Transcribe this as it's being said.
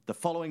The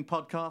following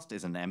podcast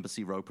is an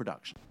Embassy Row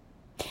production.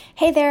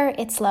 Hey there,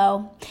 it's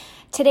Lo.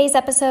 Today's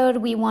episode,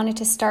 we wanted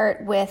to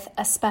start with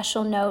a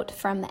special note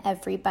from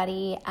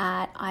everybody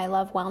at I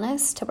Love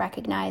Wellness to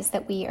recognize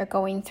that we are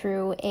going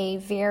through a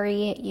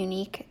very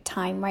unique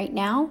time right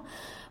now.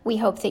 We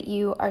hope that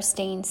you are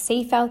staying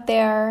safe out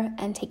there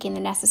and taking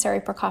the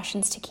necessary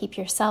precautions to keep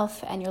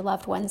yourself and your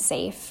loved ones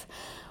safe.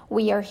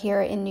 We are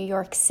here in New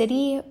York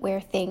City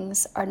where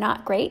things are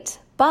not great,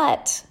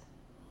 but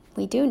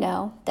we do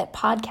know that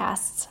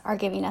podcasts are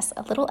giving us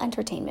a little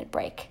entertainment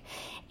break.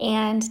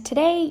 And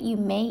today you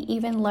may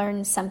even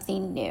learn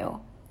something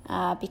new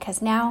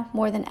because now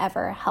more than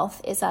ever,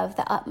 health is of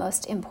the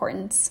utmost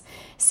importance.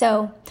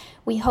 So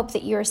we hope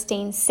that you're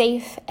staying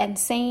safe and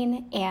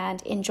sane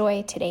and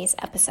enjoy today's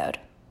episode.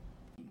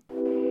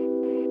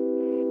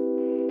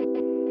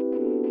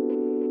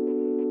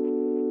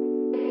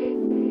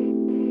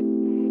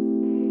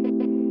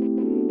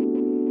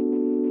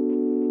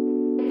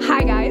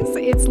 Hi guys,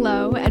 it's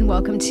Lo and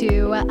welcome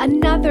to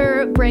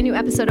another brand new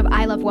episode of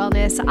I Love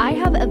Wellness. I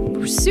have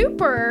a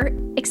super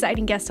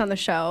exciting guest on the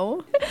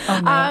show.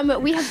 Oh, no.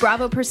 We have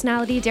Bravo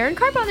personality Darren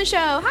Karp on the show.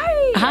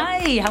 Hi.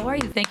 Hi, how are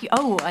you? Thank you.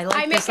 Oh, I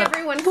like this. I make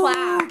everyone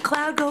clap. Ooh,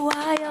 cloud go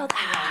wild.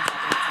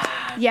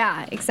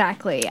 Yeah,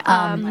 exactly.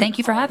 Thank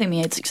you for having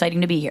me. It's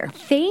exciting to be here.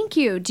 Thank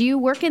you. Do you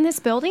work in this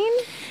building?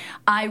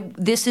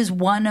 This is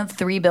one of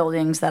 3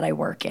 buildings that I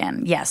work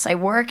in. Yes, I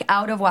work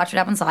out of Watch What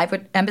Happens Live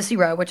at Embassy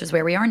Row, which is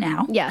where we are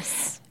now.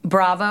 Yes.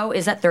 Bravo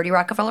is at 30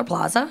 Rockefeller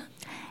Plaza.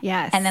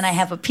 Yes. And then I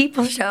have a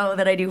people show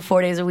that I do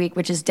 4 days a week,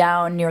 which is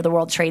down near the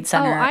World Trade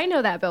Center. Oh, I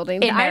know that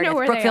building. I know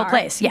where Brookfield they are.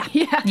 Place. Yeah.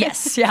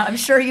 Yes. Yeah, I'm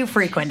sure you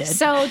frequented.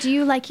 So do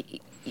you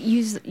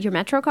use your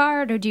Metro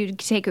card or do you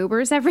take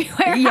Ubers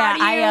everywhere?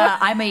 Yeah,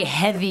 I'm a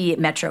heavy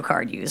Metro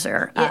card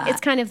user.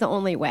 It's kind of the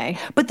only way.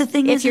 But the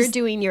thing is, if you're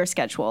doing your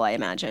schedule, I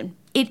imagine.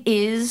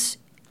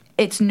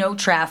 It's no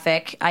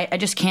traffic. I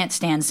just can't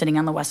stand sitting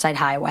on the West Side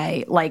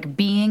Highway, like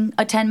being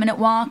a 10-minute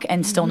walk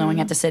and still knowing I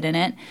have to sit in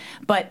it.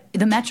 But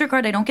the Metro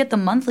card, I don't get the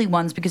monthly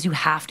ones because you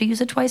have to use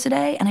it twice a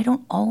day, and I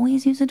don't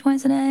always use it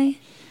twice a day.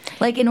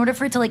 Like, in order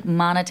for it to,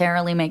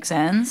 monetarily make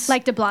sense.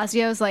 Like de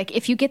Blasio's,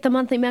 if you get the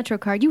monthly Metro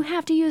card, you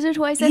have to use it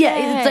twice a day.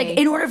 Yeah, it's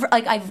in order for,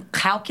 I've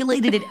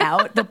calculated it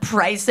out, the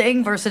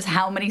pricing versus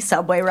how many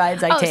subway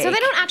rides I take. Oh, so they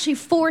don't actually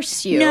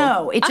force you.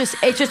 No, it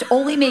just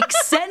only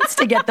makes sense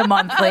to get the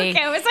monthly.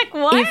 Okay, I was like,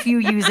 what? If you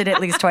use it at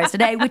least twice a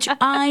day, which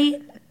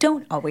I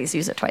don't always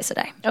use it twice a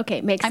day.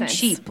 Okay, makes sense. I'm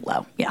cheap,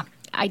 Lo. Yeah.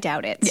 I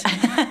doubt it.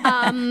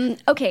 Yeah.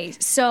 Okay,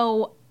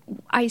 so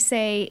I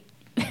say...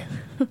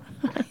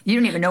 You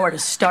don't even know where to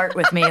start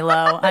with me,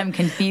 Lo. I'm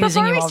confusing you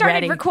already. Before we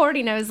started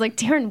recording, I was like,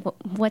 Darren,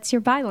 what's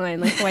your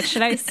byline? What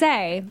should I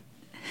say?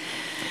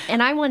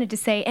 And I wanted to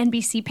say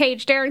NBC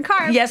page Darren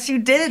Karp. Yes, you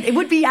did. It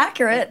would be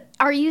accurate.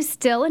 Are you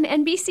still an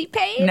NBC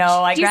page?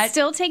 No, Do you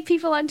still take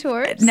people on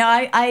tours? No,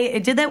 I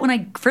did that when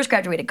I first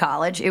graduated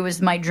college. It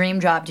was my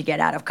dream job to get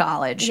out of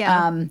college.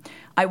 Yeah.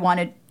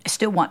 I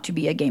still want to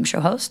be a game show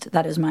host.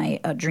 That is my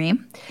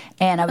dream.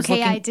 And I was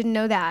looking. I didn't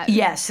know that.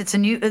 Yes, it's a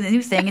new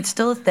thing. It's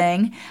still a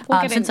thing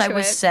since I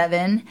was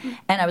 7.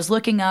 And I was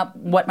looking up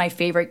what my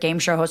favorite game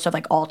show hosts of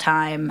all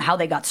time, how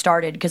they got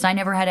started, because I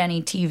never had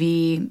any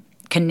TV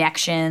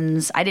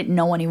connections. I didn't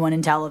know anyone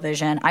in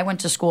television. I went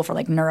to school for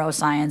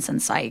neuroscience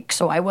and psych.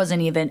 So we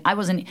didn't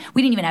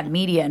even have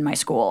media in my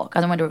school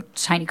because I went to a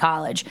tiny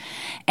college.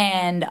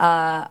 And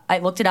I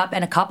looked it up,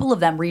 and a couple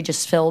of them,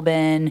 Regis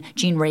Philbin,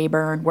 Gene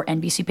Rayburn, were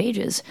NBC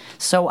pages.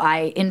 So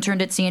I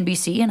interned at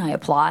CNBC and I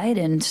applied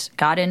and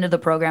got into the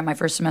program my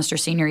first semester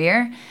senior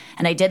year.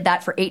 And I did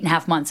that for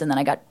 8.5 months. And then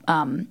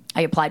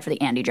I applied for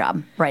the Andy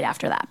job right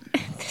after that.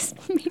 This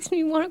makes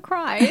me want to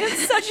cry.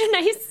 It's such a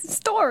nice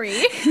story.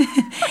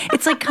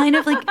 It's kind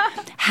of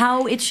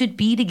how it should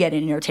be to get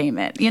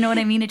entertainment. You know what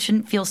I mean? It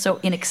shouldn't feel so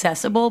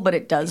inaccessible, but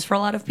it does for a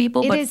lot of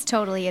people. It is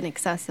totally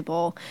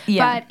inaccessible.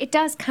 Yeah. But it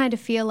does kind of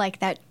feel like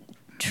that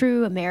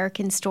true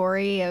American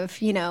story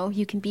of,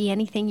 you can be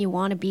anything you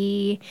want to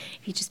be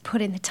if you just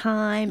put in the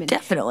time and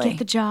definitely get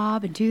the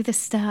job and do the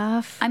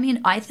stuff. I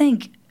mean,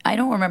 I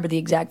don't remember the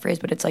exact phrase,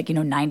 but it's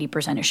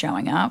 90% is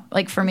showing up.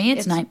 For me,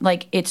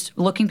 it's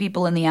looking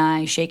people in the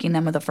eye, shaking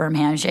them with a firm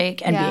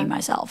handshake, and being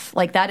myself.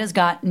 That has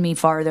gotten me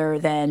farther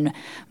than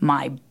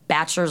my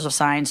bachelor's of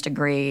science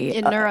degree.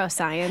 In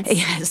neuroscience.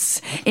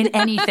 Yes. In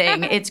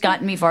anything. It's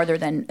gotten me farther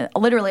than,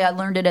 literally, I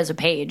learned it as a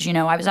page.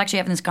 I was actually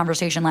having this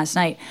conversation last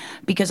night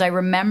because I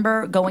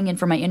remember going in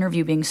for my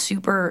interview being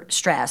super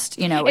stressed.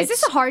 Is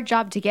this a hard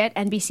job to get,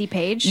 NBC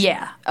page?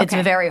 Yeah. Okay. It's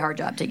a very hard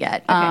job to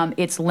get. Okay.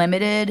 It's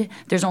limited.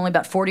 There's only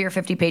about 40 or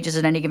 50 pages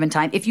at any given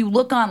time. If you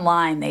look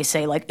online, they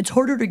say, it's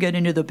harder to get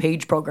into the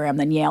page program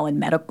than Yale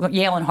and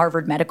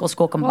Harvard Medical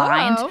School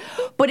combined.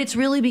 Whoa. But it's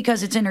really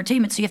because it's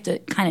entertainment, so you have to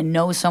kind of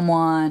know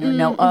someone or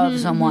know of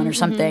someone or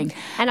something.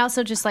 And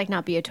also just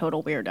not be a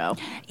total weirdo.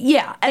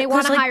 Yeah. They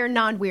want to hire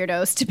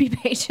non-weirdos to be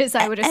pages,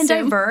 I would assume. And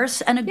diverse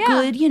and a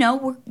good,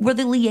 we're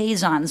the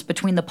liaisons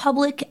between the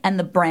public and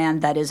the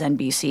brand that is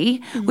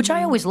NBC, which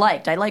I always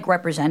liked. I like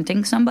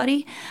representing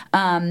somebody.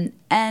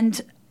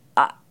 And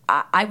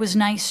I was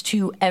nice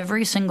to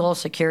every single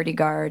security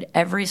guard,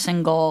 every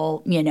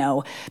single,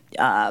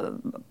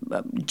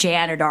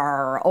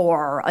 janitor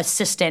or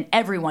assistant,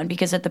 everyone,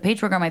 because at the Page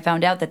program I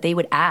found out that they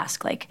would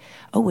ask, like,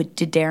 oh,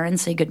 did Darren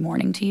say good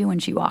morning to you when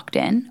she walked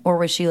in? Or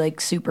was she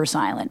like super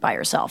silent by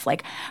herself?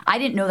 Like, I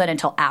didn't know that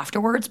until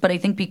afterwards, but I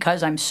think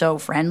because I'm so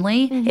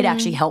friendly, it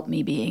actually helped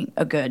me being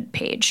a good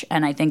Page.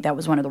 And I think that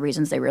was one of the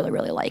reasons they really,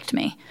 really liked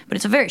me. But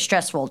it's a very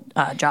stressful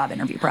job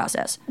interview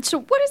process. So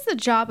what does the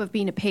job of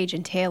being a Page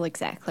entail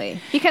exactly?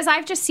 Because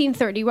I've just seen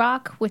 30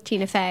 Rock with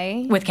Tina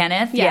Fey. With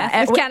Kenneth?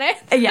 Yeah. With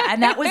Kenneth. Yeah,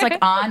 and that was like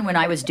on when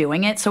I was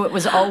doing it. So it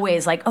was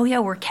always like, oh yeah,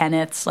 we're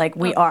Kenneths. Like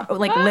we are,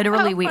 like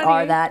literally we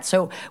are that.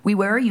 So we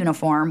wear a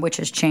uniform, which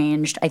has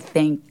changed, I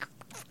think,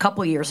 a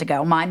couple years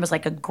ago. Mine was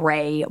like a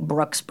gray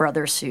Brooks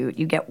Brothers suit.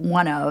 You get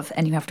one of,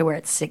 and you have to wear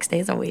it 6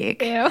 days a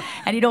week. Ew.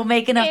 And you don't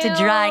make enough to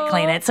dry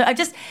clean it. So I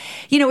just,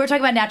 we were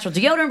talking about natural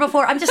deodorant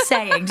before. I'm just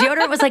saying,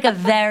 deodorant was like a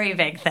very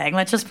big thing.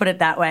 Let's just put it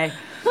that way.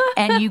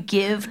 And you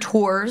give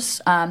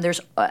tours.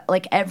 There's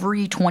like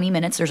every 20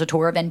 minutes, there's a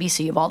tour of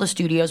NBC, of all the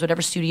studios,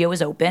 whatever studio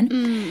is open.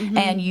 Mm-hmm.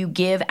 And you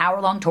give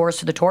hour-long tours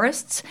to the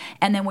tourists.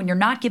 And then when you're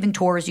not giving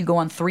tours, you go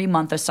on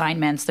 3-month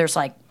assignments. There's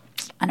like,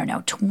 I don't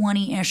know,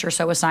 20-ish or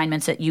so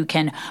assignments that you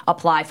can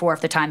apply for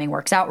if the timing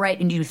works out right.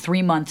 And you do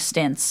 3-month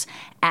stints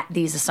at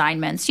these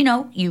assignments.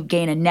 You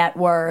gain a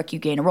network, you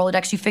gain a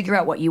Rolodex, you figure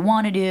out what you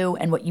want to do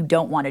and what you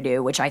don't want to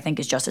do, which I think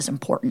is just as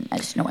important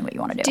as knowing what you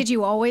want to do. Did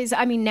you always,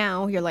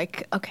 now you're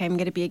like, okay, I'm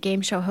going to be a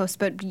game show host,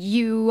 but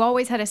you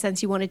always had a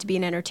sense you wanted to be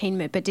in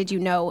entertainment, but did you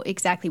know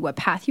exactly what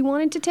path you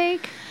wanted to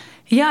take?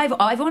 Yeah,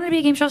 I've wanted to be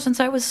a game show since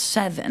I was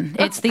 7.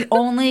 It's the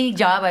only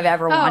job I've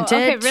ever wanted,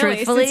 okay, really?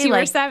 truthfully. Since you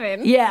were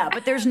 7? Yeah,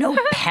 but there's no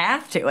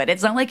path to it.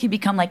 It's not like you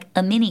become like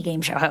a mini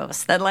game show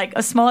host, then like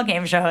a small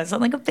game show host, then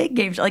like a big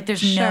game show. Like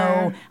there's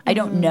I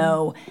don't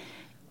know.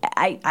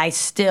 I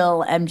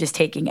still am just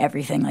taking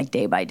everything like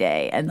day by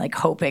day and like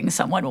hoping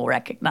someone will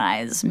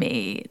recognize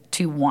me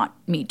to want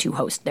me to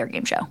host their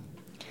game show.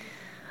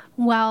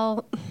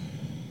 Well...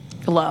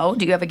 Hello,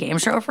 do you have a game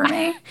show for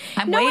me?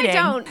 I'm waiting.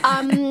 No,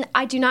 I don't.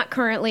 I do not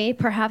currently,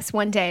 perhaps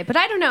one day. But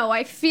I don't know.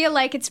 I feel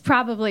like it's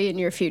probably in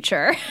your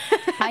future.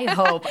 I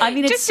hope. I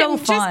mean, it's so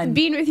fun. Just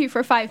being with you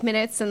for 5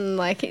 minutes and,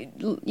 like,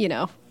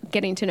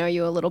 getting to know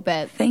you a little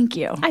bit. Thank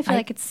you. I feel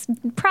like it's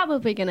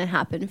probably going to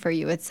happen for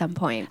you at some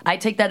point. I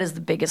take that as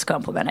the biggest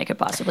compliment I could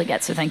possibly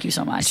get, so thank you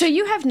so much. So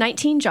you have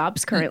 19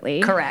 jobs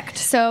currently. Correct.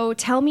 So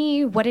tell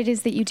me what it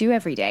is that you do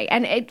every day.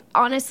 And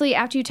honestly,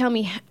 after you tell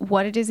me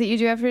what it is that you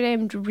do every day,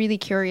 I'm really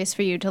curious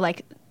for you to,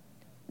 like,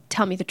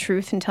 tell me the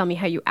truth and tell me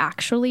how you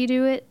actually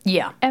do it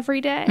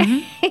every day.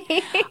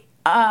 Mm-hmm.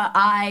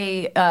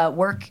 I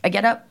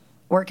get up,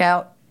 work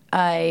out.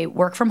 I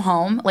work from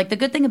home. Like the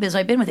good thing is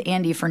I've been with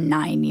Andy for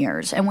 9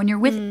 years. And when you're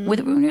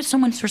when you're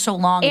someone for so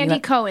long. The Andy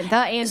Cohen. The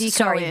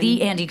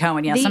Andy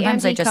Cohen, yeah.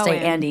 Sometimes I just say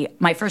Andy.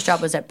 My first job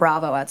was at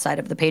Bravo outside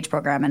of the Page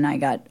program, and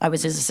I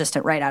was his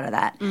assistant right out of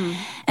that.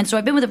 And so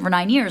I've been with him for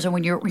 9 years. And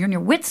when you're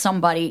with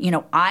somebody,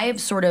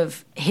 I've sort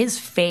of, his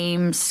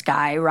fame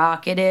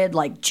skyrocketed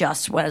like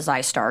just as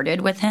I started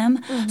with him.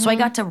 Mm-hmm. So I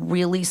got to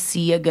really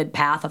see a good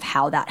path of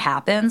how that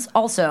happens.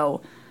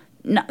 Also,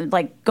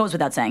 goes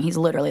without saying, he's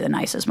literally the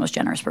nicest, most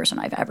generous person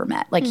I've ever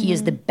met. Like, he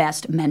is the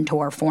best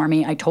mentor for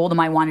me. I told him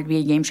I wanted to be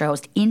a game show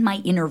host in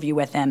my interview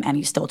with him, and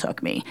he still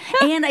took me.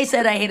 And I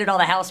said I hated all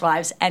the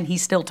housewives, and he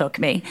still took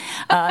me.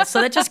 So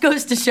that just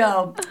goes to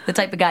show the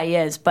type of guy he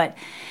is. But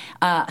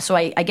so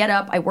I get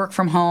up, I work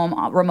from home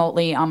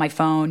remotely on my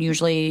phone,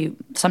 usually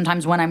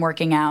sometimes when I'm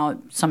working out,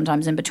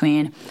 sometimes in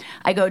between.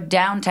 I go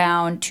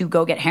downtown to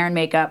go get hair and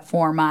makeup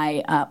for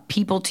my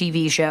People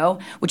TV show,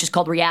 which is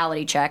called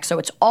Reality Check. So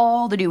it's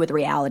all to do with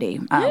reality.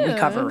 We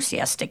cover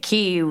Siesta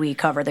Key, we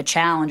cover The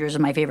Challengers,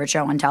 my favorite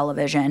show on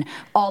television,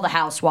 all the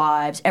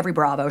Housewives, every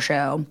Bravo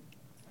show.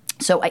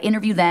 So I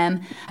interview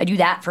them. I do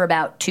that for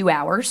about 2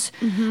 hours.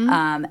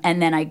 Mm-hmm.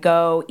 And then I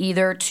go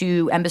either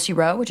to Embassy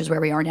Row, which is where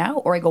we are now,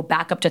 or I go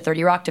back up to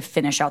 30 Rock to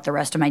finish out the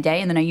rest of my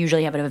day. And then I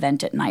usually have an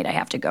event at night I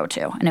have to go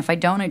to. And if I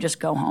don't, I just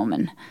go home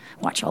and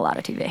watch a lot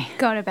of TV.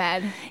 Go to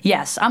bed.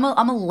 Yes. I'm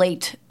a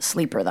late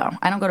sleeper, though.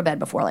 I don't go to bed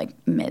before like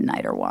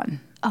midnight or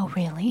 1. Oh,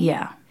 really?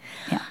 Yeah.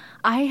 Yeah.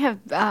 I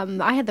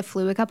had the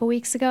flu a couple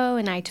weeks ago,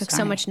 and I took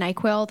so much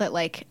NyQuil that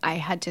like I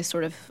had to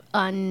sort of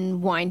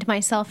unwind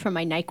myself from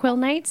my NyQuil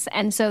nights,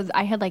 and so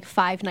I had like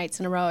 5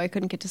 nights in a row I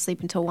couldn't get to sleep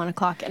until 1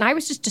 o'clock, and I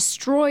was just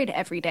destroyed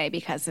every day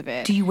because of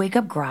it. Do you wake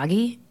up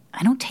groggy?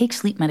 I don't take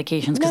sleep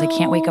medications because I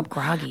can't wake up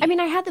groggy. I mean,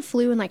 I had the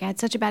flu and like I had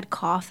such a bad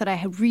cough that I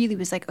really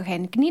was like, okay,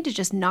 I need to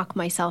just knock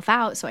myself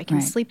out so I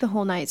can sleep the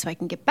whole night so I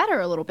can get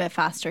better a little bit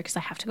faster because I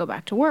have to go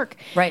back to work.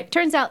 Right.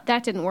 Turns out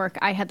that didn't work.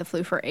 I had the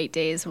flu for 8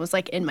 days and was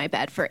like in my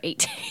bed for 8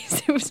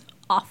 days. It was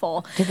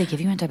awful. Did they give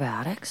you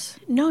antibiotics?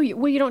 No,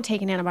 you don't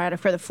take an antibiotic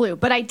for the flu,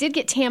 but I did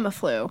get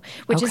Tamiflu,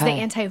 which is the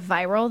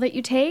antiviral that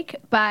you take.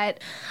 But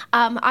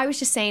I was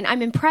just saying,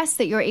 I'm impressed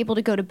that you're able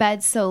to go to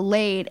bed so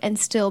late and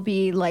still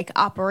be like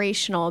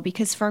operational,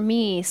 because for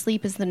me,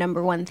 sleep is the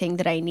number one thing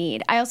that I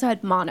need. I also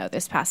had mono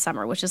this past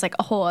summer, which is like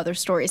a whole other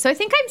story. So I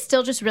think I'm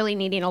still just really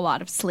needing a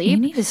lot of sleep. You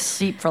need to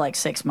sleep for like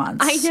 6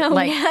 months. I know.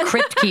 Like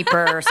crypt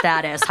keeper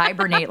status,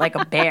 hibernate like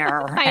a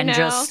bear and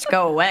just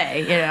go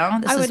away,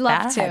 I would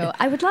love to.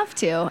 I would love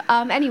to.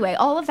 Anyway,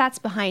 all of that's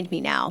behind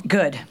me now.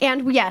 Good.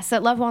 And yes,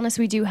 at Love Wellness,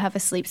 we do have a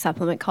sleep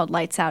supplement called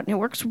Lights Out, and it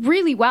works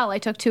really well. I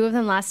took 2 of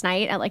them last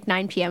night at like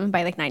 9 p.m., and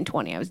by like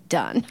 9:20, I was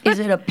done. Is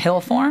it a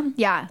pill form?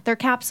 Yeah, they're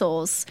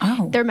capsules.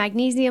 Oh. They're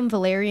magnesium,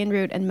 valerian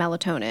root, and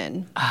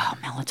melatonin. Oh,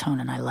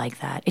 melatonin. I like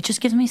that. It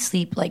just gives me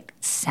sleep, like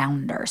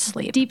sounder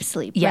sleep. Deep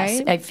sleep, yes,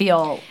 right? I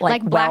feel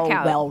like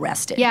blackout. well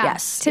rested. Yeah.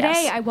 Yes. Today,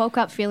 yes. I woke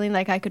up feeling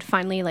like I could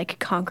finally like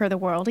conquer the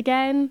world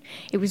again.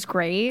 It was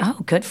great. Oh,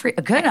 good for you.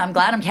 Good. I'm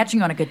glad I'm catching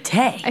you on a good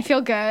day. I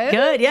feel good.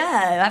 Good.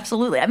 Yeah,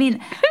 absolutely. I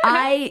mean,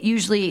 I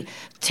usually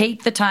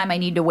take the time I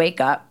need to wake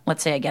up.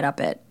 Let's say I get up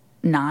at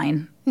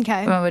 9.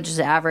 Okay. Which is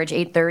average,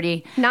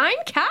 8:30. 9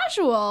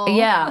 casual.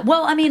 Yeah.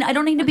 Well, I mean, I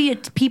don't need to be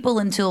at people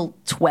until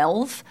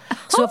 12.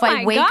 So if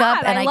I wake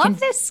up and I can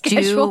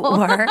do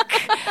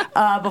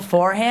work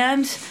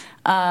beforehand,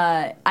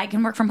 I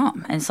can work from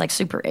home, and it's like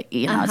super,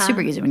 it's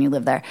super easy when you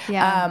live there.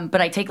 Yeah. But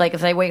I take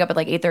if I wake up at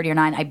like 8:30 or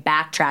 9, I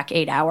backtrack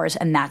 8 hours,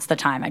 and that's the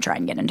time I try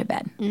and get into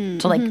bed.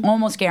 So like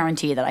almost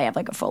guarantee that I have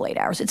like a full 8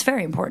 hours. It's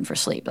very important for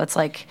sleep. That's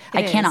like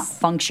I cannot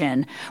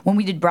function. When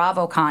we did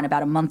BravoCon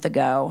about a month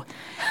ago,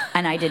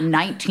 and I did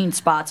 19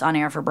 spots on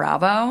air for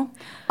Bravo,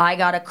 I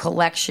got a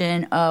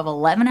collection of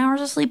 11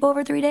 hours of sleep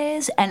over 3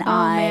 days, and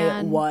I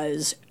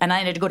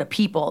had to go to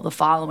People the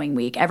following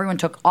week. Everyone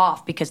took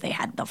off because they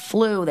had the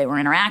flu. They were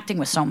interacting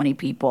with so many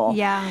people.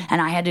 Yeah.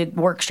 And I had to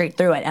work straight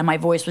through it. And my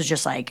voice was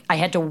just like, I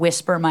had to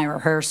whisper my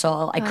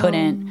rehearsal. I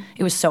couldn't.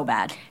 It was so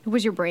bad.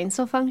 Was your brain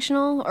still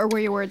functional, or were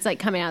your words like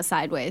coming out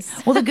sideways?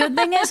 Well, the good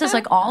thing is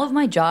like all of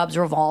my jobs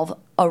revolve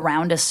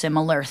around a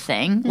similar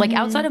thing. Like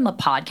outside of the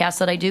podcast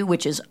that I do,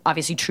 which is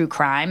obviously true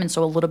crime and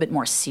so a little bit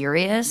more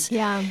serious.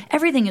 Yeah.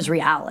 Everything is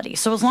reality.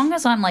 So as long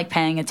as I'm like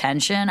paying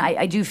attention,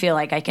 I do feel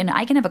like I can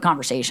have a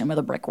conversation with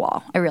a brick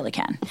wall. I really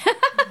can.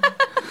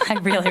 I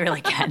really,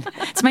 really can.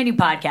 It's my new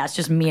podcast,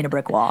 just me and a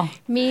brick wall.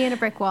 Me and a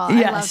brick wall.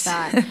 Yes.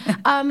 I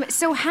love that.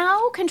 So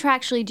how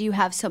contractually do you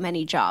have so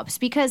many jobs?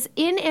 Because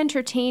in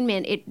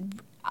entertainment,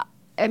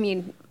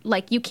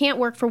 like you can't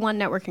work for one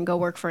network and go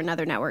work for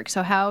another network.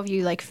 So how have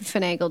you like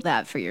finagled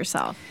that for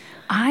yourself?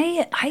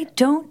 I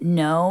don't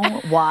know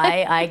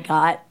why I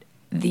got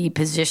the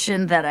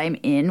position that I'm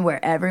in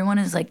where everyone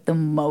is like the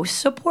most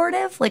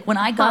supportive. Like when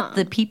I got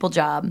the People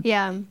job,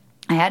 yeah,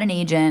 I had an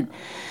agent.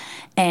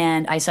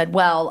 And I said,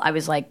 well, I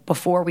was like,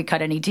 before we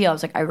cut any deal, I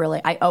was like,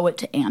 I owe it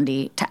to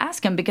Andy to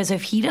ask him, because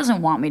if he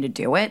doesn't want me to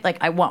do it, like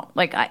I won't.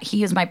 Like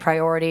he is my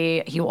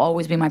priority. He will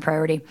always be my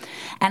priority.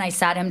 And I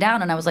sat him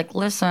down and I was like,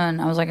 listen,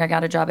 I was like, I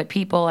got a job at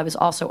People. I was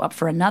also up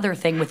for another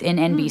thing within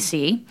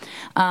NBC.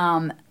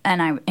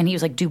 And he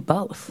was like, do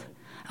both.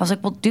 I was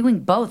like, well, doing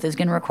both is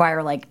going to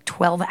require like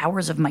 12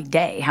 hours of my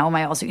day. How am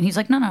I also? And he's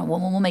like, no,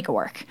 we'll make it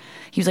work.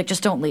 He was like,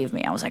 just don't leave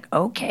me. I was like,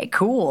 okay,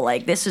 cool.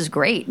 Like, this is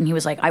great. And he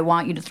was like, I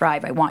want you to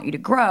thrive. I want you to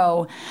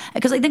grow.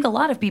 Because I think a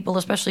lot of people,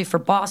 especially for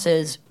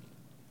bosses,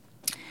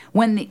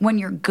 when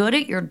you're good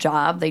at your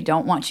job, they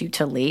don't want you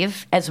to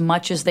leave as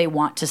much as they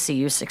want to see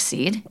you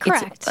succeed.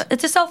 Correct.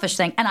 It's a selfish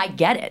thing. And I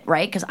get it,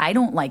 right? Because I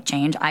don't like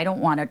change. I don't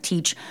want to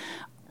teach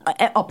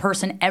a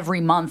person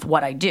every month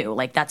what I do.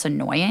 Like, that's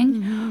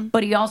annoying.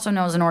 But he also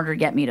knows in order to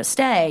get me to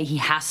stay, he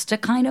has to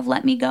kind of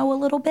let me go a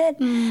little bit,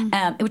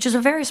 which is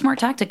a very smart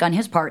tactic on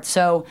his part.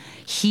 So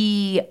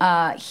he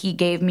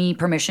gave me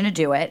permission to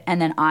do it.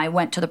 And then I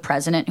went to the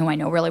president, who I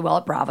know really well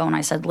at Bravo, and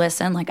I said,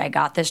 listen, like, I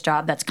got this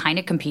job that's kind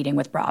of competing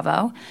with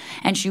Bravo.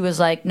 And she was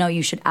like, no,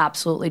 you should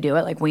absolutely do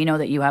it. Like, we know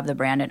that you have the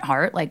brand at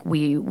heart. Like,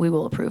 we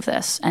will approve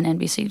this. And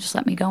NBC just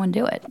let me go and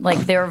do it. Like,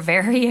 they're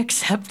very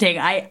accepting.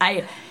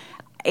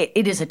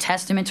 It is a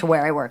testament to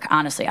where I work,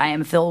 honestly. I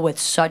am filled with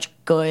such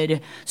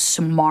good,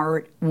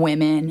 smart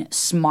women,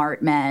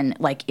 smart men.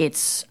 Like,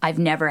 I've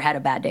never had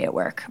a bad day at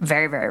work.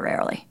 Very, very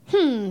rarely.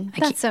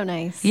 That's so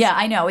nice. Yeah,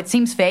 I know. It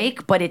seems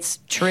fake, but it's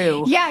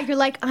true. Yeah, you're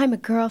like, I'm a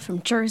girl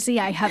from Jersey.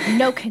 I have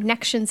no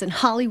connections in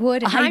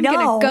Hollywood, and I'm know.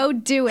 going to go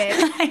do it.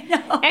 I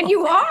know. And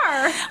you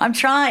are. I'm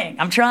trying.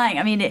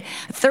 I mean,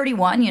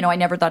 31, I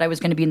never thought I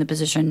was going to be in the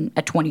position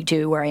at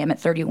 22 where I am at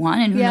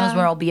 31, and who knows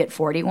where I'll be at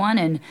 41.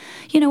 And,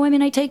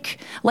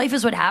 life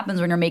is what happens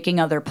when you're making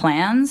other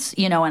plans,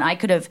 and I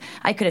could have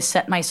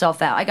set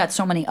myself out. I got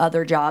so many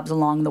other jobs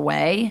along the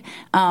way,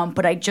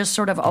 but I just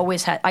sort of I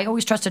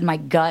always trusted my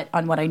gut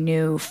on what I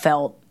knew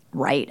felt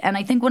right. And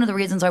I think one of the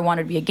reasons I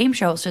wanted to be a game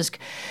show host is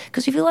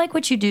because if you like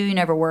what you do, you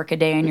never work a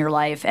day in your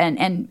life.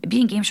 And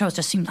being a game show host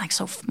just seemed like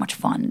so much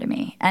fun to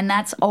me. And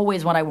that's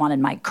always what I wanted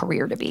my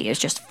career to be, is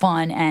just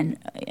fun and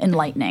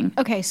enlightening.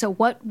 Okay, so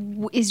what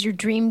is your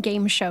dream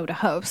game show to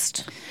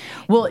host?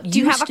 Well, do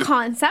you have a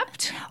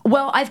concept?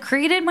 Well, I've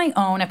created my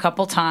own a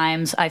couple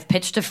times. I've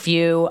pitched a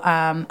few.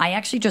 I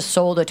actually just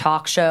sold a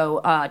talk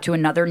show to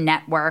another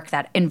network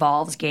that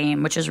involves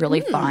game, which is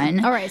really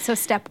fun. All right, so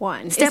step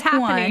one. Step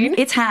one,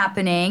 it's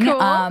happening.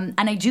 Cool.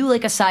 And I do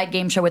like a side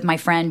game show with my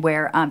friend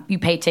where you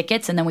pay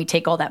tickets and then we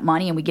take all that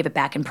money and we give it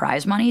back in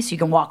prize money. So you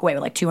can walk away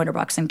with like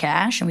 $200 in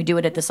cash. And we do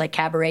it at this like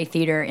cabaret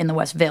theater in the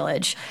West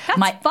Village.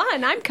 That's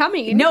fun. I'm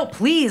coming. No,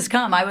 please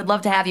come. I would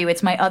love to have you.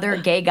 It's my other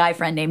gay guy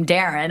friend named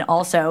Darren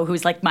also,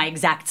 who's like my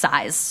exact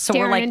size. So Darren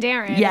we're like, and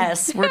Darren.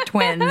 Yes, we're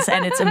twins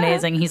and it's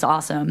amazing. He's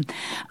awesome.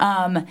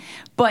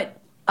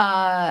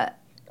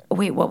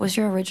 Wait, what was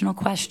your original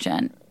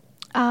question?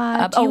 Do you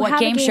have game a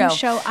game show?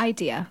 show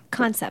idea,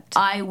 concept?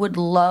 I would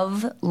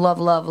love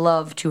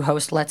to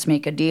host Let's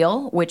Make a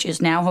Deal, which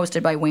is now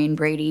hosted by Wayne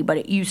Brady, but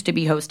it used to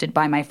be hosted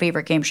by my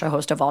favorite game show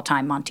host of all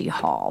time, Monty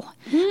Hall.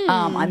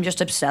 I'm just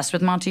obsessed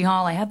with Monty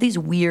Hall. I have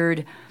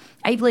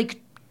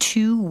like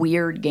 2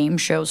 weird game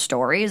show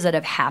stories that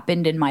have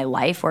happened in my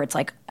life where it's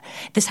like,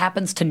 this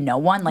happens to no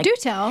one. Like, do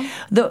tell.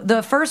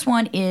 The first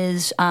one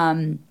is...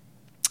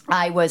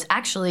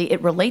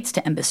 it relates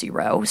to Embassy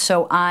Row.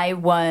 So I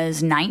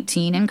was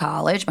 19 in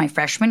college, my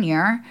freshman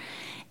year,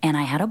 and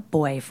I had a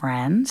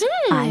boyfriend.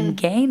 I'm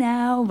gay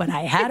now, but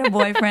I had a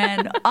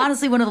boyfriend.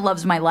 Honestly, one of the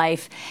loves of my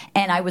life.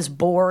 And I was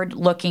bored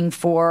looking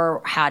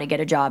for how to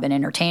get a job in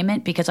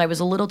entertainment because I was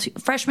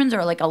freshmen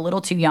are like a little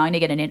too young to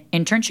get an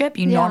internship.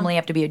 You normally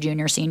have to be a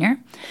junior, senior.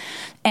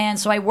 And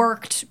so I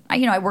worked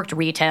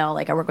retail,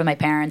 like I worked with my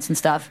parents and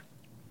stuff.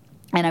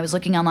 And I was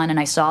looking online and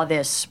I saw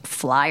this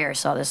flyer,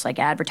 like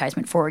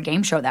advertisement for a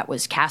game show that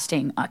was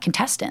casting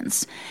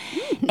contestants.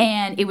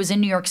 And it was in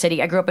New York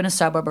City. I grew up in a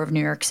suburb of New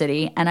York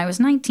City. And I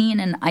was 19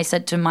 and I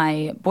said to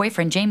my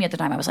boyfriend, Jamie, at the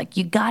time, I was like,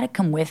 you got to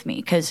come with me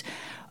because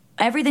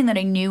everything that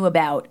I knew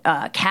about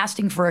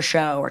casting for a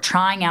show or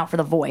trying out for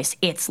The Voice,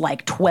 it's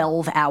like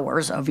 12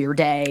 hours of your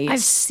day. I've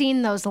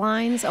seen those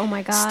lines. Oh,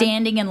 my God.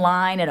 Standing in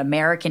line at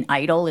American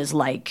Idol is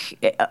like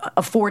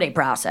a 4-day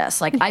process.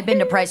 Like, I've been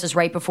to Price is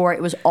Right before.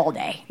 It was all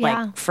day,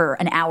 like for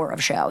an hour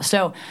of show.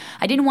 So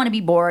I didn't want to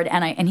be bored.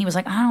 And he was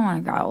like, I don't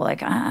want to go.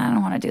 Like, I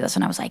don't want to do this.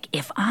 And I was like,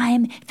 if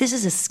this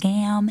is a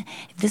scam,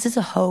 if this is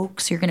a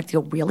hoax, you're going to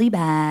feel really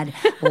bad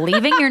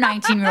leaving your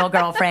 19-year-old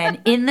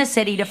girlfriend in the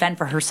city to fend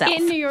for herself.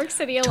 In New York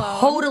City alone.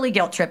 Totally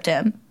guilt tripped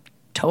him.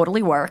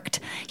 Totally worked.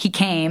 He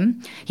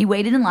came. He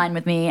waited in line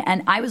with me,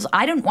 and I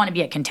didn't want to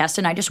be a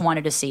contestant. I just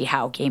wanted to see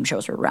how game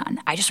shows were run.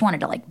 I just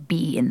wanted to like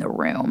be in the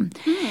room.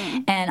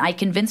 And I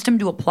convinced him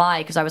to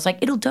apply because I was like,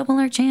 it'll double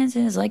our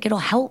chances. Like, it'll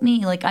help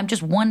me. Like, I'm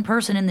just one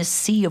person in this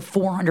sea of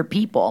 400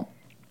 people.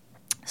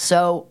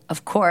 So,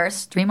 of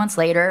course, 3 months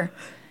later,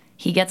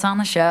 he gets on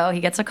the show. He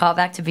gets a call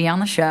back to be on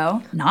the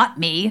show. Not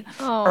me.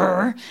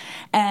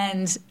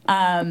 And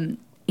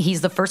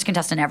he's the first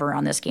contestant ever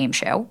on this game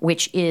show,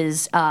 which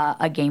is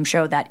a game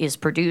show that is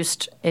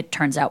produced, it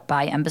turns out,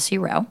 by Embassy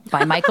Row,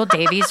 by Michael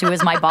Davies, who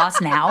is my boss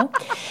now.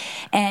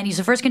 And he's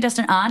the first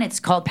contestant on.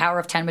 It's called Power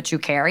of 10 with Drew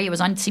Carey. It was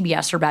on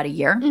CBS for about a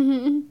year.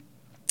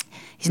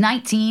 He's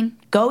 19,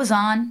 goes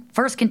on,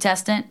 first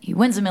contestant. He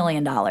wins $1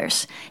 million.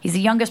 He's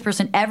the youngest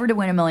person ever to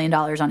win $1 million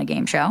on a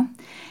game show.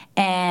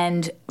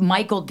 And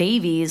Michael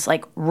Davies,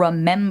 like,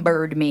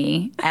 remembered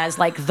me as,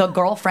 like, the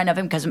girlfriend of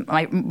him because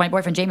my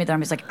boyfriend Jamie at the time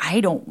was like,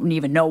 I don't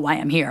even know why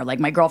I'm here. Like,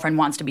 my girlfriend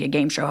wants to be a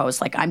game show host.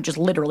 Like, I'm just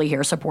literally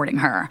here supporting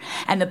her.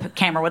 And the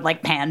camera would,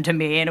 like, pan to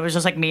me, and it was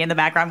just, like, me in the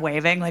background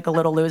waving like a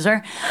little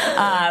loser.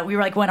 We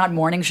were, like, went on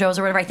morning shows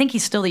or whatever. I think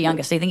he's still the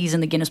youngest. I think he's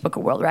in the Guinness Book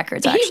of World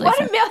Records, actually. He won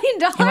 $1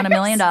 million. He won $1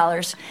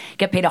 million.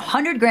 Get paid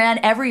 $100,000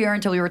 every year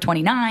until we were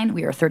 29.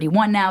 We are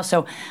 31 now.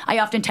 So I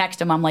often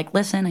text him. I'm like,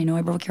 listen, I know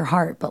I broke your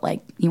heart, but,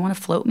 like, you want to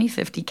float me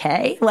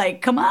 $50K?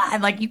 Like, come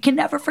on. Like, you can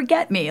never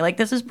forget me. Like,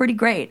 this is pretty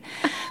great.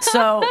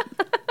 So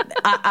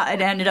I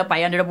ended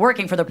up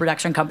working for the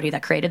production company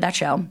that created that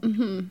show.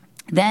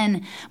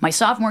 Then my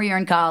sophomore year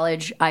in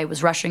college, I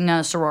was rushing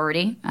a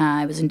sorority.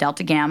 I was in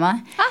Delta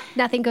Gamma.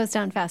 Nothing goes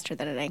down faster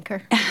than an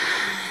anchor.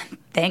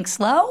 Thanks,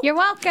 Lo. You're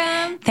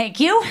welcome.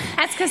 Thank you.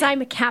 That's because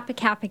I'm a Kappa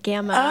Kappa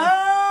Gamma.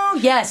 Oh,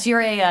 yes.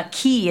 You're a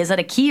key. Is it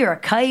a key or a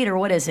kite or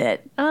what is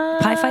it?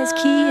 Pi Phi's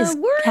key is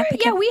Kappa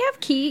Kappa? We have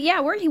key. Yeah,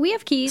 we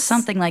have keys.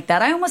 Something like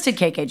that. I almost did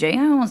KKJ.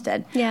 I almost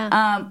did.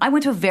 Yeah. I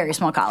went to a very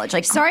small college.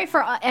 Like, sorry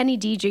for any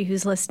DG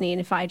who's listening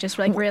if I just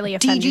like really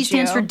offended you. DG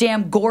stands for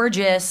damn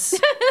gorgeous.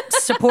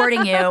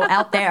 Supporting you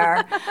out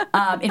there.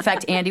 In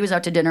fact, Andy was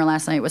out to dinner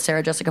last night with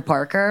Sarah Jessica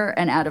Parker,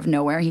 and out of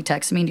nowhere he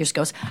texts me and just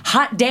goes,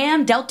 "Hot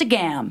damn Delta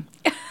Gam."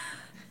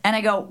 And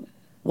I go,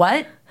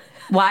 "What?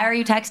 Why are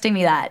you texting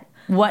me that?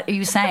 What are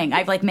you saying?"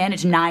 I've like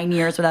managed 9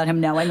 years without him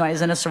knowing I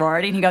was in a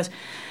sorority. And he goes,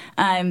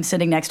 "I'm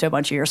sitting next to a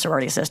bunch of your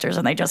sorority sisters,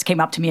 and they just came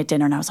up to me at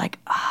dinner," and I was like,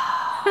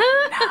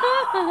 "Oh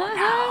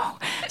no.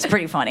 It's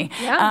pretty funny.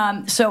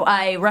 Yeah. So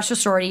I rushed a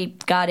sorority,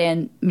 got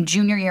in.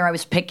 Junior year, I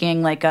was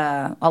picking like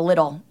a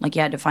little, like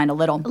you had to find a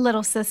little.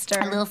 Little sister.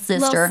 A little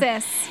sister. Little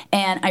sis.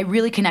 And I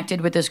really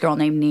connected with this girl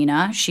named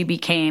Nina.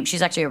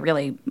 She's actually a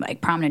really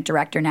like prominent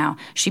director now.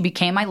 She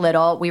became my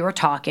little. We were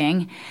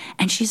talking,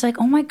 and she's like,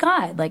 "Oh my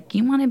God, like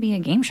you want to be a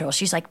game show?"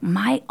 She's like,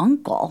 "My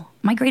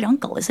great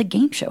uncle is a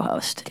game show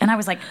host." And I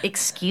was like,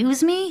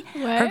 "Excuse me?"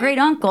 What? Her great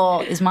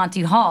uncle is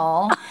Monty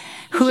Hall,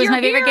 who is Your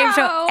my favorite game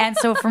show. hero. And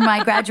so for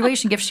my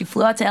graduation gift, she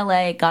flew out to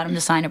LA, got him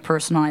to sign a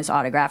personalized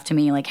autograph to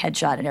me, like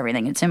headshot and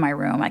everything. It's in my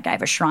room. Like I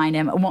have a shrine to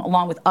him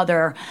along with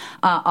other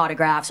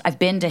autographs. I've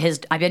been to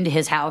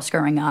his house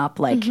growing up.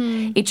 Like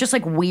it's just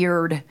like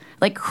weird.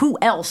 Like who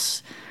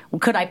else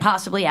could I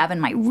possibly have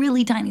in my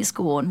really tiny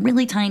school in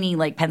really tiny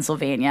like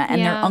Pennsylvania?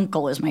 And their Yeah.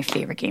 uncle is my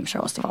favorite game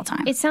show host of all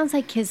time. It sounds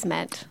like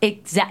kismet.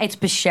 It's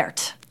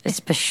Beshert. It's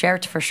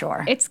Beshert for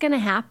sure. It's going to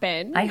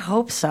happen. I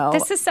hope so.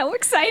 This is so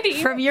exciting.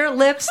 From your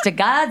lips to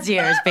God's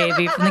ears,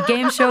 baby. From the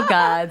game show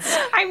gods.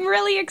 I'm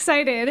really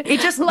excited. It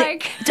just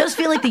like it does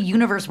feel like the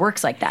universe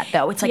works like that,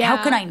 though. It's like, how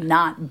Yeah. could I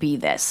not be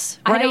this?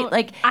 I Right? don't-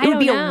 Like I it would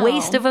be don't a know.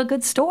 waste of a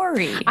good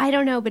story. I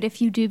don't know, but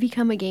if you do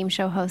become a game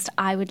show host,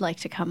 I would like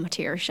to come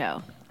to your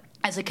show.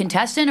 As a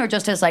contestant or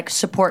just as like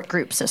support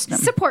group system?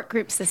 Support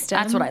group system.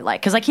 That's what I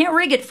like because I can't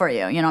rig it for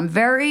you. You know, I'm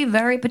very,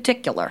 very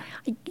particular.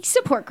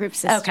 Support group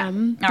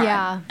system. All right.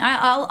 Yeah.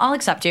 I'll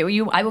accept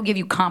you. I will give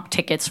you comp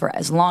tickets for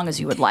as long as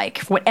you would like,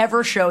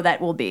 whatever show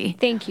that will be.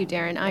 Thank you,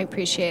 Darren. I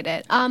appreciate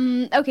it.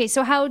 Okay,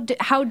 so how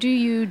do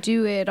you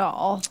do it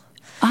all?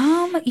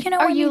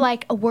 Are you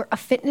like a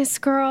fitness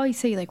girl? You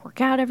say you like work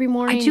out every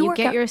morning. do You work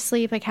get out. your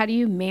sleep. Like, how do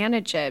you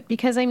manage it?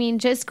 Because I mean,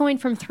 just going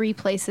from 3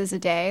 places a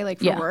day, like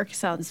for Yeah. work,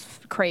 sounds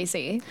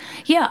crazy.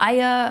 Yeah,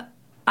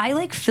 I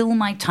like fill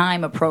my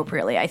time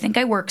appropriately. I think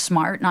I work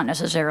smart, not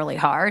necessarily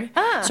hard.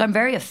 So I'm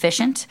very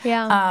efficient.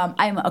 Yeah.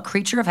 I'm a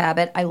creature of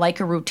habit. I like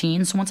a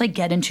routine. So once I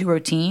get into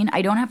routine,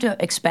 I don't have to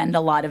expend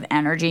a lot of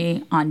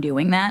energy on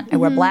doing that. I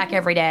wear black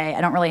every day. I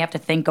don't really have to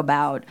think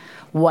about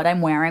what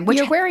I'm wearing. Which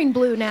You're wearing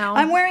blue now.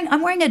 I'm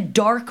wearing a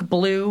dark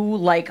blue,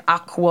 like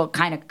aqua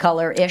kind of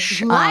color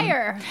ish.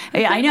 Liar.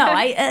 Yeah, I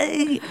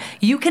know.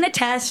 You can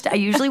attest. I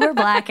usually wear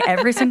black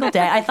every single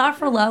day. I thought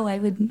for low I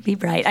would be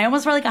bright. I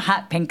almost wore like a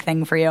hot pink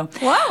thing for you.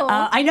 Whoa.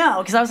 I know,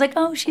 because I was like,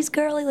 oh, she's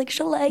girly, like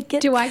she'll like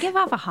it. Do I give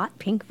off a hot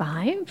pink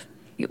vibe?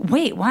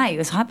 Wait, why? It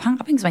was hot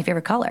pink's my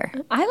favorite color.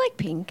 I like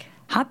pink.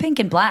 Hot pink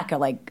and black are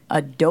like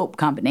a dope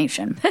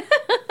combination,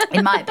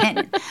 in my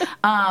opinion.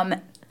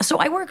 So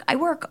I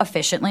work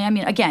efficiently. I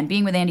mean, again,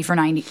 being with Andy for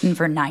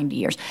 9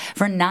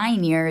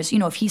 years,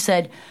 if he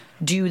said,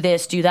 do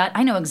this, do that,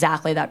 I know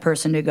exactly that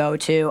person to go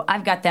to.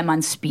 I've got them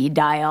on speed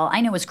dial. I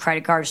know his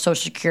credit card,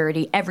 social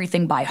security,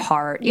 everything by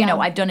heart. You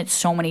know, I've done it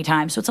so many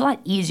times. So it's a lot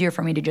easier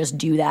for me to just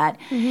do that.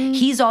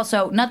 He's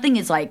also, nothing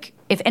is like,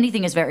 if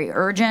anything is very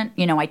urgent,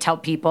 I tell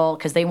people,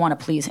 because they want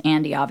to please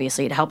Andy,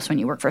 obviously. It helps when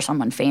you work for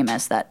someone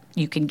famous that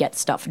you can get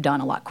stuff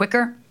done a lot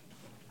quicker.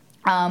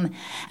 And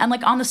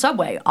like on the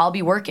subway, I'll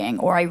be working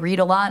or I read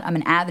a lot. I'm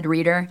an avid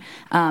reader.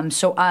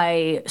 So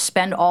I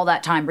spend all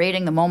that time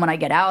reading. The moment I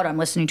get out, I'm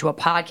listening to a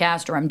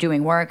podcast or I'm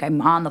doing work.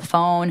 I'm on the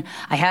phone.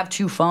 I have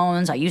 2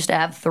 phones. I used to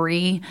have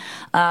 3.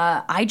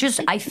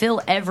 I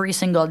fill every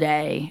single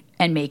day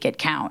and make it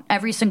count.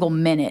 Every single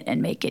minute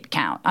and make it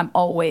count. I'm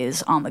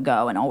always on the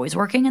go and always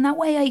working. And that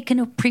way I can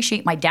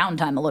appreciate my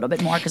downtime a little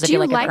bit more because I Do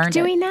feel you like I've like earned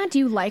doing it. that? Do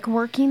you like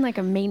working like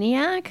a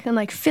maniac and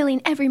like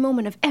filling every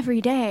moment of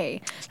every day?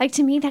 Like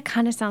to me, that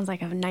kind of sounds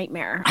like a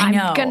nightmare. I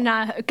know.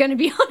 I'm gonna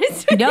be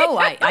honest with you. No,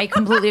 I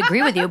completely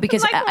agree with you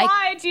because Like, I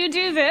why do you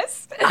do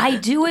this? I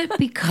do it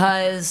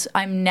because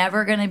I'm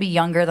never going to be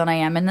younger than I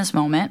am in this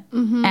moment.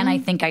 And I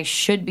think I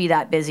should be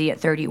that busy at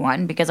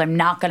 31 because I'm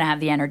not going to have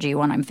the energy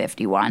when I'm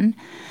 51.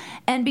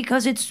 And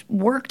because it's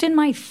worked in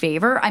my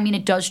favor. I mean,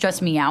 it does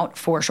stress me out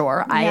for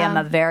sure. I am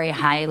a very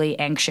highly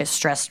anxious,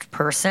 stressed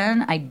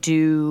person. I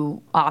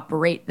do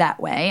operate that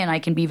way and I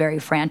can be very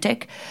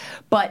frantic.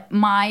 But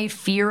my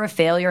fear of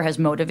failure has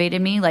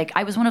motivated me. Like,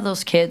 I was one of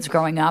those kids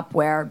growing up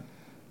where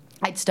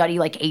I'd study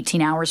like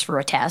 18 hours for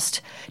a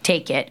test,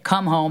 take it,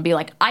 come home, be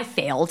like, I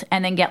failed,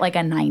 and then get like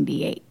a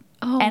 98.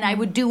 And I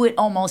would do it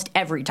almost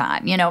every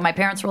time. My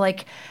parents were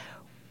like,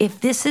 if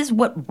this is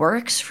what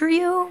works for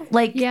you,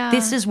 like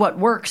this is what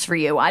works for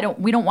you.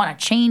 We don't want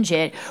to change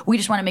it. We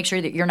just want to make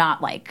sure that you're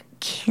not like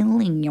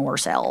killing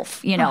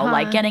yourself.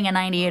 Like getting a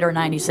 98 or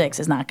 96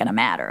 is not going to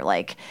matter.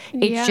 Like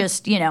it's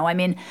just, I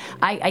mean,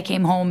 I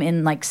came home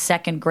in like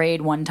 2nd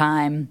grade one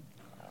time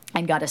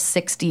and got a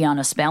 60 on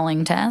a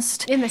spelling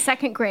test. In the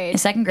 2nd grade.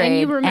 2nd grade.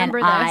 And you remember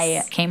and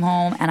this. I came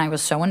home and I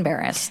was so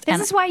embarrassed. This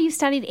is why you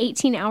studied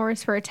 18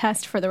 hours for a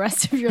test for the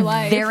rest of your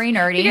life. Very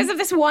nerdy. Because of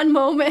this one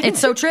moment. It's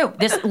so true.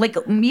 This, like,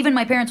 even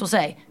my parents will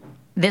say,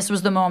 this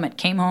was the moment.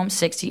 Came home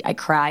 60. I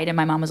cried, and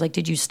my mom was like,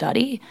 "Did you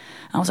study?"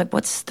 I was like,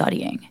 "What's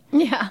studying?"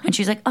 Yeah. And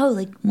she's like, "Oh,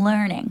 like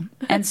learning."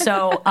 And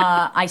so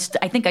I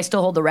think I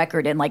still hold the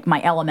record in like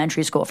my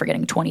elementary school for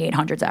getting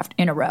 2800s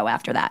in a row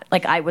after that.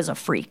 Like I was a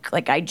freak.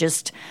 Like I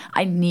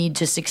need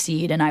to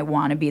succeed, and I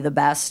want to be the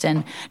best,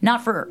 and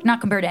not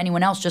compared to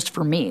anyone else, just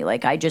for me.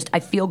 Like I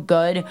feel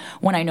good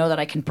when I know that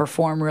I can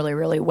perform really,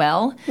 really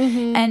well.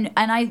 And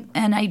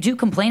I do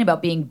complain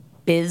about being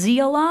busy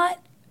a lot,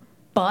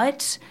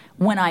 but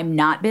when I'm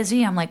not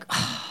busy, I'm like,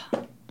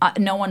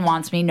 no one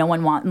wants me. No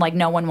one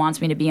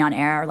wants me to be on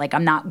air. Like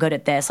I'm not good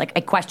at this. Like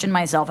I question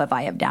myself if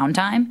I have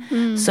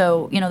downtime.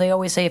 So they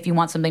always say if you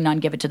want something done,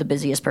 give it to the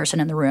busiest person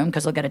in the room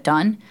because they'll get it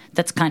done.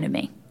 That's kind of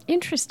me.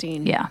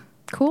 Interesting. Yeah.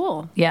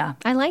 Cool. Yeah.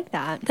 I like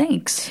that.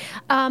 Thanks.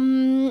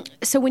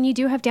 So when you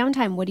do have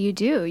downtime, what do you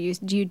do?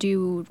 Do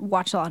you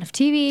watch a lot of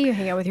TV? You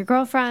hang out with your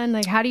girlfriend?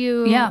 Like how do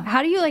you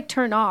like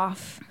turn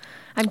off?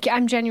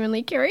 I'm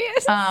genuinely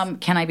curious.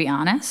 Can I be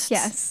honest?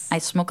 Yes. I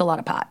smoke a lot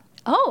of pot.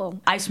 Oh.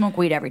 I smoke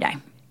weed every day.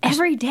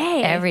 Every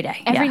day? Every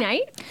day. Every yeah.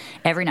 night?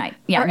 Every night.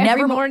 Yeah. Or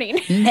every morning?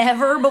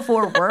 Never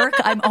before work.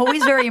 I'm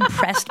always very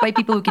impressed by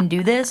people who can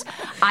do this.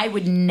 I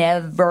would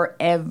never,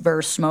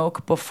 ever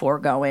smoke before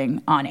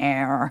going on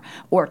air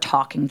or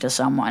talking to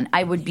someone.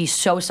 I would be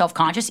so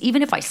self-conscious.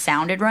 Even if I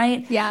sounded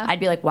right,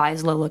 I'd be like, why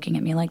is Lo looking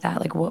at me like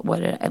that? Like,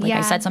 what did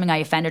I said something, I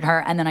offended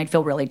her, and then I'd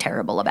feel really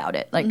terrible about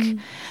it. Like,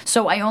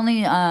 so I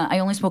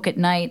only smoke at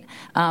night.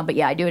 But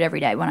yeah, I do it every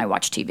day when I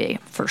watch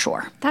TV, for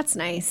sure. That's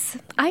nice.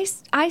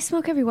 I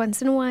smoke every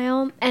once in a while,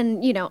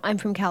 and I'm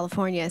from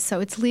California,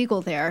 so it's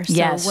legal there.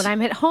 So when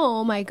I'm at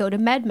home, I go to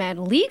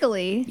MedMen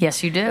legally.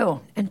 Yes, you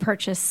do. And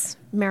purchase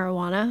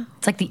marijuana.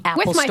 It's like the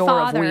Apple with my Store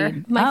father.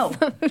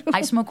 of weed.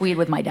 I smoke weed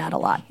with my dad a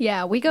lot.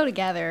 Yeah, we go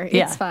together.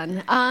 It's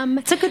fun.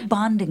 It's a good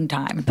bonding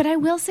time. But I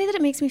will say that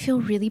it makes me feel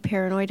really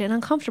paranoid and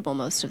uncomfortable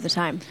most of the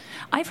time.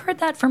 I've heard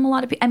that from a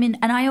lot of people. I mean,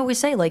 and I always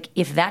say, like,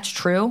 if that's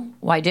true,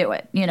 why do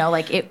it?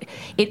 Like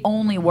it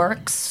only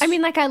works. I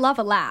mean, like, I love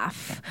a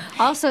laugh.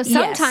 Also,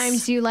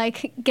 sometimes you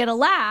like get a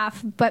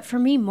laugh, but for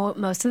me,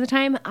 most of the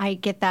time, I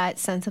get that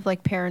sense of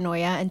like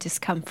paranoia and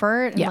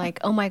discomfort, and like,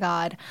 oh my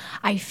God,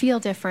 I feel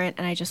different,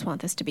 and I just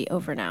want this to be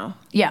over now.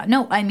 Yeah,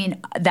 no, I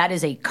mean, that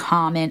is a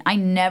common. I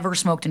never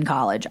smoked in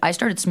college. I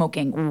started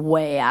smoking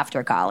way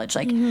after college.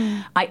 Like,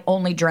 I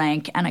only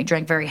drank, and I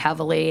drank very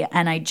heavily,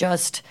 and I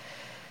just,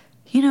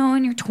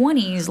 in your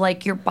 20s,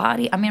 like your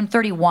body, I mean, I'm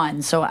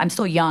 31, so I'm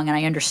still young, and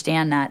I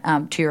understand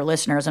that to your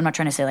listeners. I'm not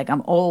trying to say like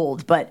I'm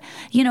old, but,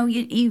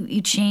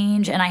 you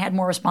change, and I had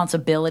more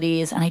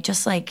responsibilities, and I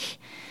just like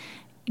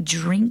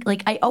drink.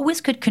 Like, I always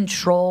could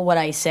control what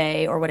I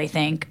say or what I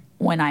think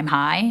when I'm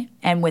high,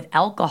 and with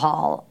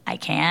alcohol, I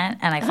can't,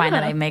 and I find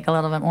that I make a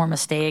little bit more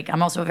mistake.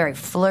 I'm also a very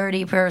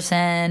flirty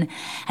person,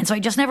 and so I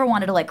just never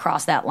wanted to like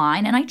cross that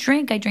line. And I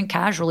drink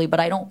casually, but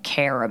I don't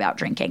care about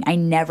drinking. I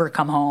never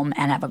come home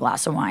and have a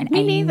glass of wine.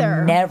 Me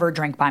neither. I never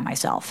drink by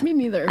myself. Me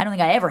neither. I don't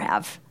think I ever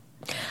have.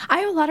 I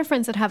have a lot of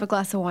friends that have a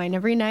glass of wine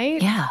every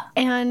night. Yeah.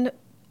 And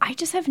I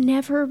just have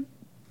never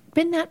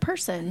been that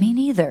person. Me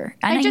neither.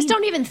 And I just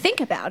don't even think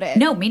about it.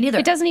 No, me neither.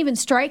 It doesn't even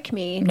strike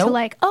me to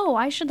like, oh,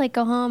 I should like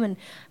go home and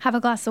have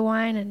a glass of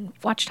wine and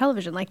watch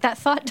television. Like that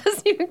thought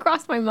doesn't even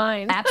cross my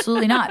mind.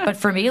 Absolutely not. But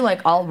for me, like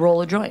I'll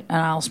roll a joint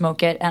and I'll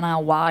smoke it and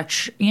I'll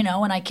watch,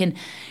 and I can,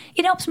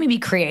 it helps me be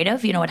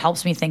creative. It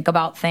helps me think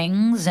about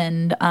things.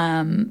 And,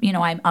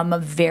 I'm a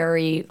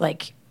very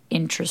like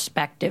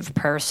introspective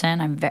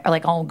person. I'm very,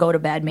 like, I'll go to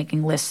bed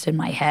making lists in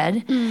my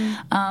head.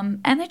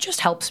 And it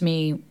just helps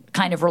me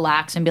kind of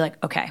relax and be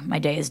like, okay, my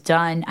day is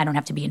done. I don't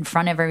have to be in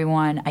front of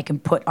everyone. I can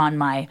put on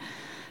my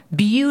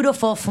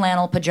beautiful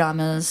flannel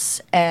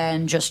pajamas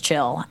and just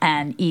chill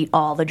and eat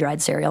all the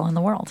dried cereal in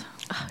the world.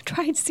 Oh,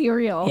 dried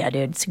cereal. Yeah,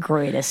 dude, it's the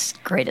greatest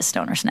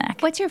stoner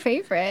snack. What's your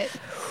favorite?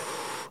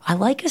 I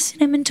like a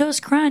Cinnamon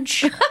Toast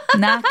Crunch.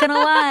 Not gonna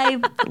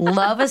lie,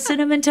 love a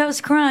Cinnamon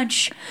Toast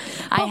Crunch.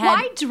 But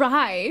why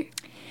dry?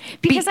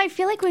 Because I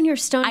feel like when you're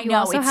stoned, you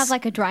also have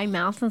like a dry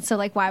mouth, and so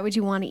like, why would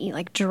you want to eat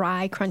like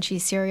dry,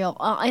 crunchy cereal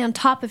on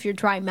top of your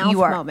dry mouth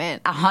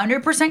moment?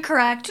 100%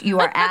 correct. You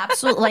are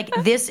absolutely like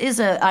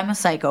I'm a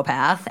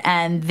psychopath,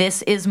 and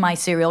this is my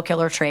serial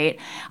killer trait.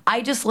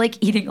 I just like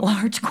eating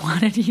large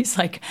quantities,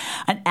 like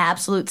an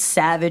absolute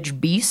savage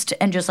beast,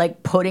 and just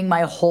like putting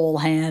my whole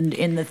hand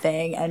in the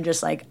thing and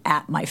just like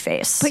at my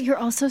face. But you're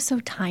also so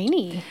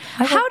tiny.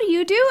 How do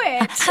you do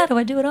it? How do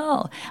I do it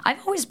all? I've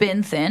always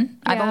been thin.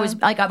 I've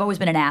always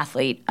been an athlete.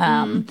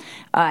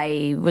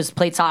 I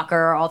played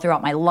soccer all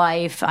throughout my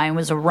life. I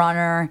was a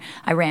runner.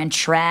 I ran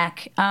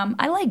track.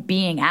 I like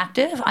being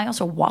active. I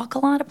also walk a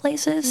lot of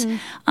places.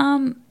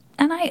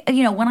 And I,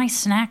 when I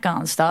snack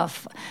on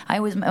stuff,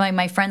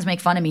 my friends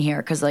make fun of me here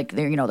because like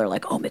they're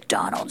like, oh,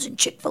 McDonald's and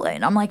Chick-fil-A,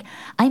 and I'm like,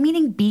 I'm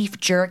eating beef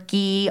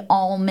jerky,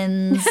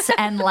 almonds,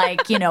 and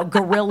like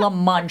Gorilla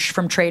Munch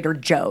from Trader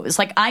Joe's.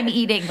 Like I'm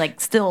eating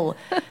like still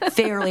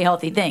fairly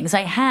healthy things.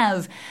 I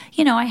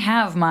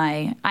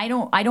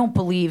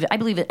believe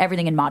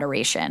everything in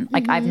moderation.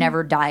 Like I've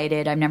never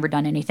dieted, I've never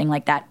done anything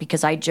like that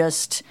because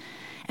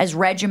as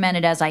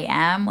regimented as I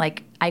am,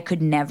 like I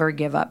could never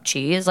give up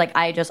cheese. Like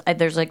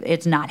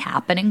it's not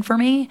happening for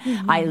me.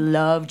 I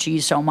love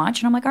cheese so much.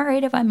 And I'm like, all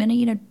right, if I'm going to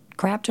eat a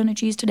crap ton of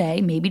cheese today,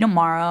 maybe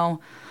tomorrow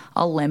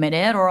I'll limit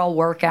it, or I'll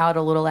work out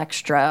a little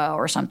extra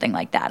or something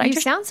like that.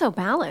 You sound so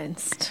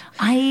balanced.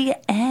 I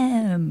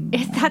am.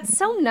 That's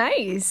so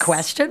nice.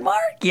 Question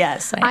mark?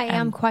 Yes. I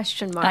am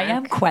question mark. I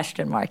am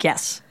question mark.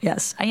 Yes.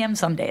 Yes. I am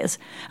some days.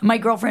 My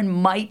girlfriend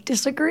might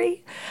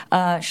disagree.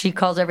 She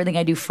calls everything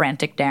I do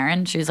frantic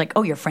Darren. She's like,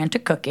 oh, you're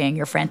frantic cooking.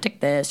 You're frantic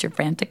this. You're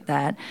frantic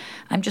that.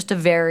 I'm just a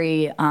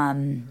very...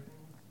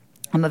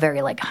 I'm a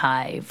very like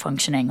high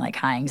functioning, like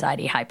high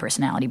anxiety, high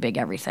personality, big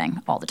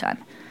everything all the time.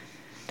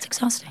 It's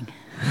exhausting.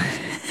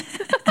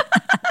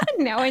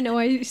 Now I know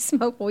why you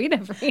smoke weed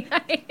every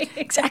night.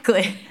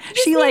 Exactly.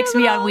 She likes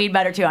me on weed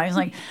better too. I was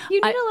like, you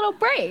need a little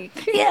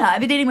break. Yeah, I've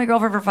been dating my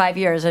girlfriend for 5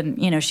 years,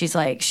 and you know, she's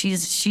like, she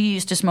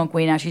used to smoke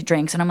weed, now she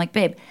drinks, and I'm like,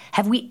 babe,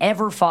 have we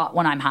ever fought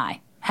when I'm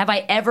high? Have I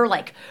ever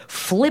like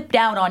flipped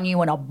out on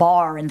you in a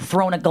bar and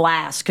thrown a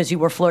glass because you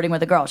were flirting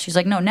with a girl? She's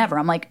like, no, never.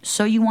 I'm like,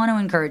 so you want to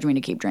encourage me to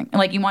keep drinking?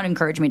 Like, you want to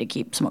encourage me to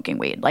keep smoking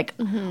weed? Like,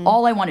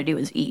 all I want to do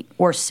is eat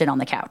or sit on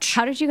the couch.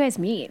 How did you guys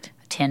meet?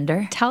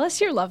 Tinder. Tell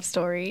us your love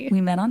story. We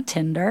met on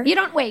Tinder. You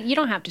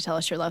don't have to tell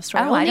us your love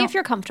story. Only if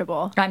you're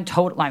comfortable.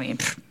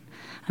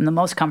 I'm the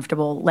most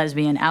comfortable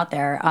lesbian out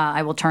there.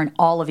 I will turn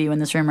all of you in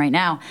this room right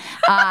now.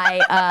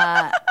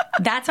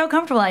 That's how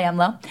comfortable I am,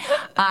 though.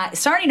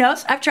 Sarni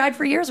knows. I've tried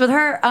for years with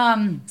her.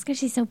 It's because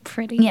she's so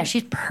pretty. Yeah,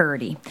 she's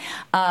pretty.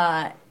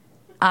 I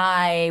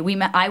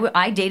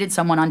dated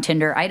someone on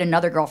Tinder. I had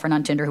another girlfriend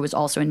on Tinder who was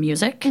also in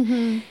music.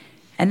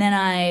 And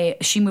then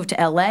she moved to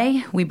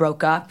LA. We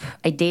broke up.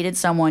 I dated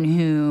someone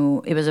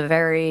it was a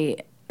very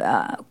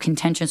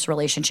contentious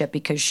relationship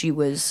because she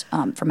was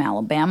from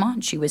Alabama.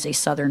 She was a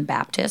Southern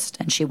Baptist,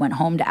 and she went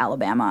home to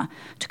Alabama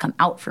to come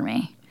out for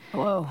me.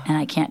 Whoa. And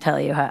I can't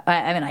tell you how,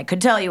 I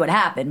could tell you what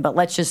happened, but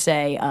let's just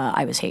say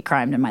I was hate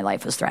crimed and my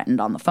life was threatened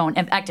on the phone.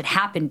 In fact, it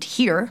happened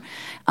here,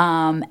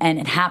 and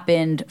it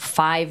happened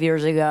 5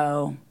 years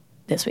ago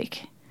this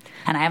week.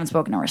 And I haven't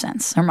spoken to her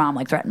since. Her mom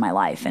threatened my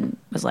life and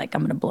was like,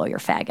 I'm going to blow your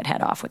faggot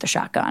head off with a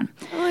shotgun.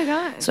 Oh my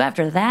God. So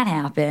after that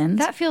happened.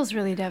 That feels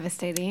really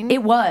devastating.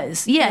 It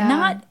was.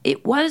 Yeah.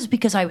 It was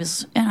because I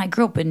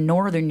grew up in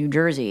northern New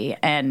Jersey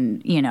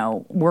and,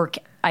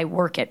 I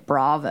work at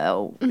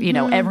Bravo.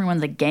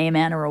 Everyone's a gay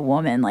man or a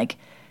woman. Life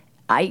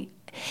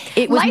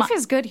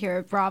is good here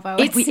at Bravo.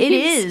 It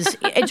is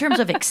in terms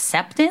of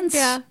acceptance.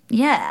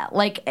 Yeah.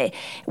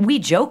 We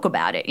joke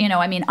about it.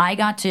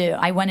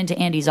 I went into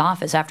Andy's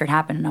office after it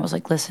happened, and I was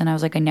like, listen, I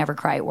never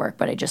cry at work,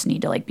 but I just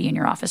need to be in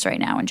your office right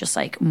now and just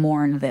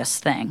mourn this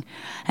thing.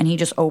 And he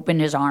just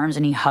opened his arms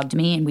and he hugged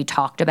me and we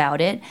talked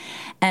about it.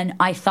 And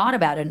I thought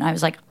about it and I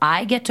was like,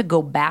 I get to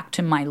go back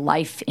to my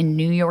life in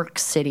New York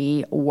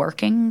City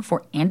working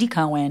for Andy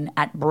Cohen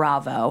at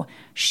Bravo.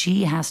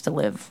 She has to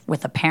live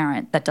with a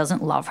parent that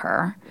doesn't love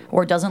her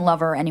or doesn't love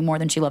her any more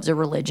than she loves her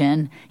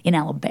religion in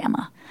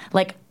Alabama.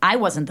 I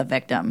wasn't the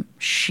victim.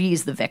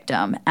 She's the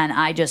victim. And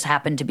I just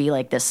happened to be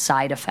this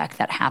side effect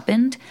that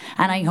happened.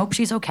 And I hope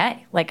she's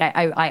okay.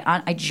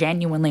 I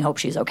genuinely hope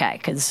she's okay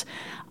because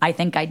I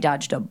think I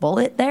dodged a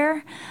bullet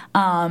there.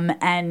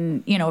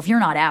 And, if you're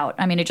not out,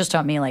 it just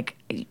taught me,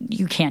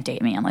 you can't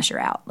date me unless you're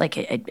out.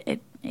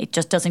 It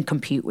just doesn't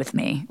compute with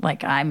me.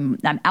 I'm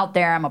out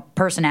there. I'm a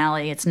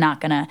personality. It's not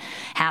going to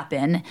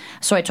happen.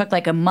 So I took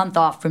a month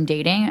off from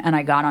dating and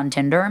I got on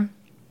Tinder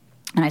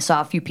and I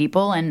saw a few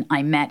people and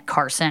I met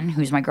Carson,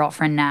 who's my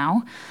girlfriend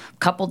now, a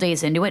couple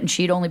days into it. And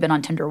she'd only been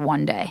on Tinder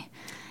one day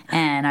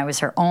and I was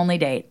her only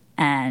date.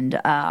 And,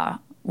 I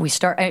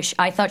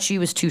thought she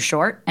was too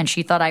short and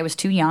she thought I was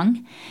too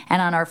young.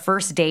 And on our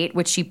first date,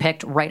 which she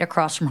picked right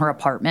across from her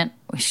apartment,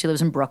 she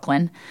lives in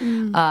Brooklyn,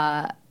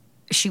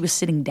 she was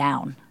sitting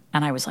down.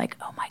 And I was like,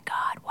 oh my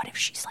God, what if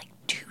she's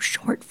too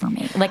short for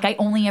me? I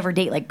only ever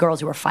date girls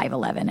who are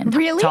 5'11"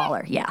 and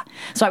taller. Yeah.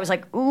 So I was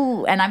like,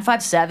 ooh, and I'm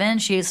 5'7",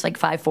 she's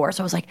 5'4".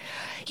 So I was like,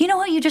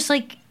 how you just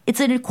it's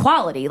an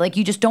equality.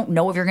 You just don't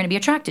know if you're going to be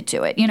attracted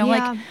to it.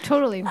 Yeah,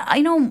 totally.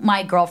 I know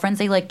my girlfriends,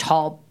 they like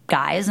tall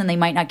guys and they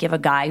might not give a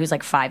guy who's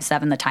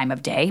 5'7" the time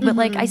of day. But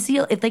I see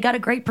if they got a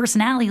great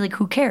personality,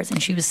 who cares?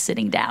 And she was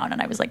sitting down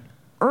and I was like,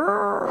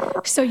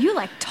 so you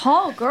like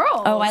tall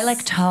girls? Oh, I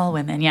like tall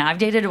women. Yeah, I've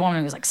dated a woman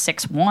who was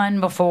 6'1"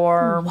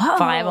 before,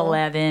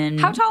 5'11".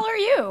 How tall are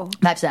you?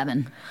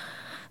 5'7".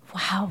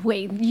 Wow,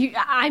 wait,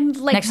 I'm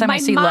next time I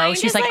see Lo,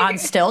 she's on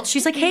stilts.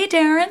 She's like, hey,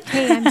 Darren.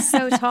 Hey, I'm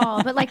so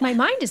tall. But my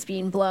mind is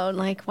being blown.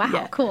 Wow,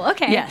 yeah. Cool,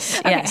 okay. Yes,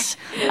 okay. Yes.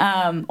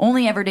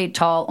 Only ever date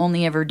tall,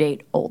 only ever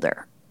date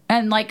older.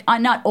 And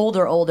I'm not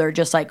older,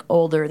 just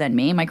older than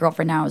me. My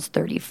girlfriend now is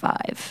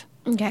 35.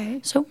 Okay.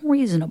 So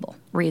reasonable.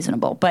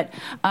 But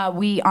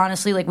we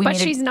honestly, But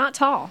she's not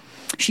tall.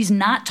 She's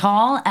not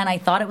tall, and I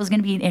thought it was going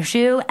to be an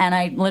issue, and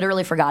I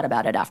literally forgot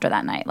about it after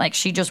that night.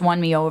 She just won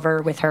me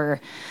over with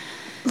her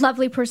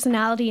Lovely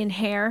personality and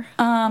hair.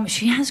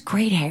 She has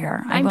great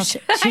hair.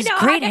 She's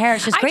great hair.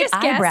 She has great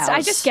eyebrows.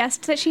 I just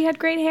guessed that she had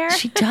great hair.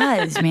 She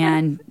does,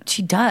 man.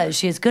 She does.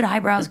 She has good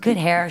eyebrows, good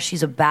hair.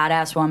 She's a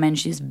badass woman.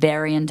 She's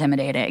very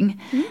intimidating.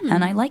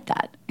 And I like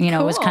that. You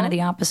know, it was kind of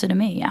the opposite of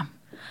me, yeah.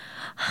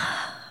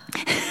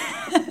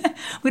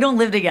 We don't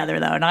live together,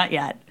 though. Not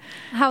yet.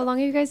 How long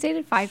have you guys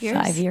dated? 5 years?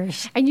 5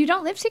 years. And you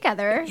don't live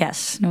together?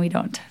 Yes. No, we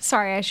don't.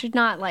 Sorry, I should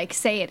not,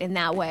 say it in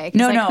that way.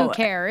 No. Who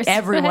cares?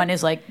 Everyone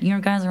is like, you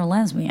guys are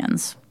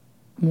lesbians.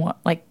 What?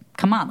 Like,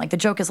 come on. Like, the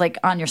joke is like,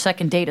 on your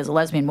second date as a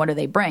lesbian, what do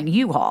they bring?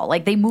 U-Haul.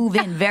 Like, they move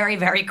in very,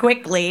 very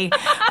quickly.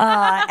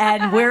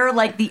 And we're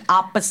like the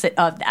opposite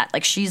of that.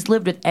 Like, she's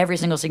lived with every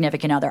single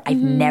significant other. I've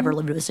never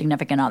lived with a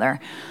significant other.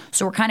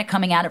 So we're kind of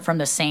coming at it from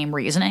the same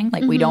reasoning.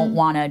 Like, we don't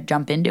want to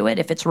jump into it.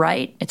 If it's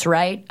right, it's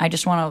right. I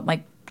just want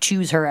to,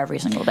 choose her every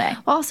single day.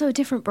 Also, a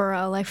different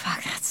borough.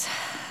 Fuck, that's...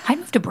 I'd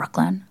move to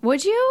Brooklyn.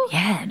 Would you?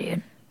 Yeah,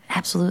 dude.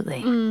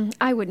 Absolutely.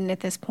 I wouldn't at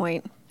this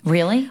point.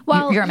 Really?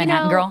 Well, you're a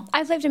Manhattan girl?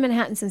 I've lived in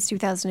Manhattan since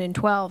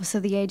 2012, so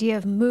the idea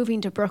of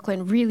moving to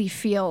Brooklyn really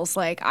feels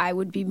like I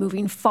would be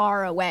moving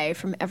far away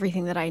from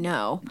everything that I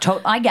know.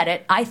 I get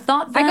it. I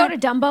thought that... I go to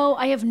Dumbo,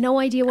 I have no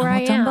idea where I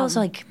am.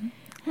 Dumbo's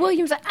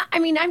Williams, I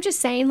mean, I'm just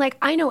saying,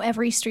 I know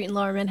every street in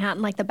Lower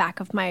Manhattan like the back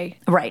of my...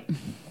 Right.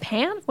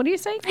 Pan? What do you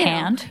say?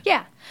 Hand?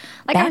 Yeah.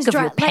 Back of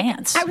your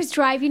pants. I was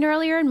driving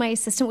earlier and my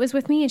assistant was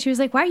with me and she was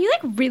like, wow, you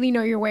really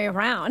know your way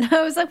around.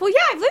 I was like, well, yeah,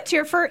 I've lived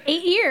here for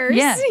 8 years.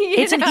 Yeah.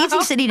 It's an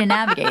easy city to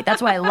navigate.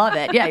 That's why I love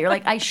it. Yeah, you're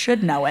like, I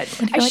should know it.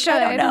 I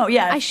don't know.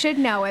 Yeah. I should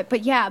know it.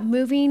 But yeah,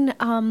 moving...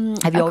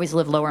 Have you always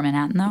lived Lower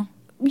Manhattan, though?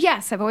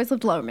 Yes, I've always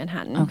lived Lower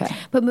Manhattan. Okay.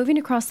 But moving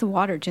across the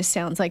water just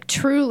sounds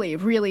truly,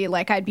 really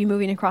like I'd be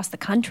moving across the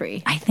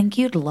country. I think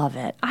you'd love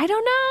it. I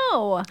don't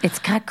know. It's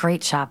got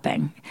great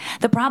shopping.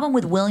 The problem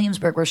with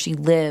Williamsburg, where she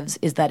lives,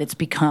 is that it's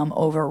become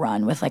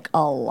overrun with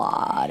a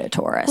lot of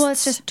tourists. Well,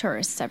 it's just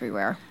tourists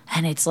everywhere.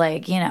 And it's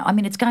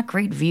it's got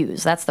great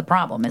views. That's the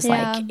problem. It's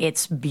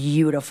it's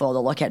beautiful to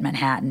look at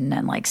Manhattan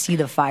and see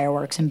the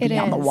fireworks and be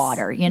on the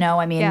water.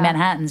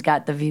 Manhattan's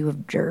got the view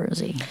of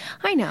Jersey.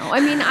 I know.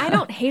 I mean, I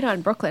don't hate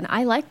on Brooklyn.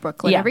 I like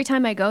Brooklyn. Yeah. Every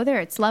time I go there,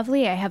 it's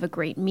lovely. I have a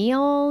great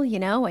meal.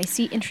 I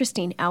see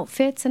interesting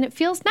outfits and it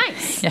feels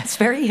nice. Yeah, it's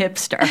very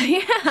hipster.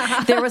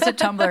 Yeah. There was a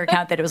Tumblr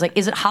account that it was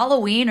is it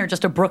Halloween or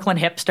just a Brooklyn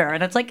hipster?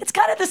 And it's it's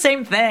kind of the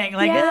same thing.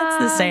 It's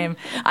the same.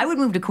 I would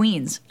move to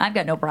Queens. I've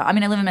got no problem. I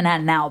mean, I live in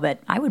Manhattan now, but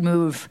I would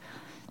move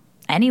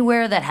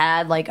anywhere that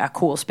had a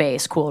cool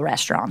space, cool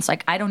restaurants.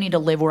 I don't need to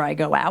live where I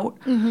go out.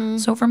 Mm-hmm.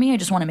 So for me, I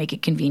just want to make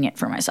it convenient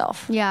for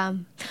myself. Yeah.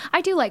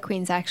 I do like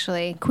Queens,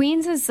 actually.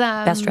 Queens is...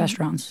 best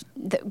restaurants.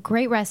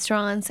 Great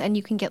restaurants, and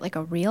you can get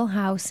a real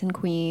house in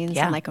Queens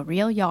and a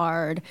real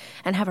yard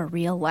and have a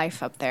real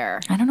life up there.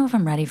 I don't know if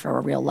I'm ready for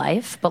a real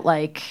life, but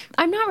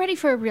I'm not ready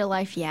for a real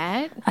life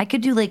yet. I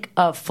could do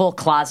a full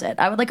closet.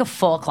 I would like a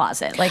full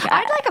closet.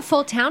 I'd like a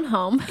full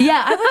townhome.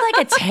 Yeah, I would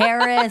like a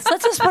terrace.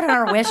 Let's just put it on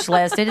our wish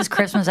list. It is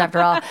Christmas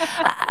after all.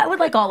 I would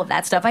like all of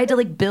that stuff. I had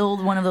to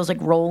build one of those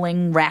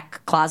rolling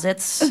rack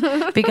closets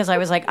because I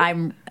was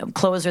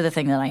clothes are the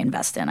thing that I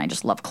invest in. I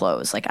just love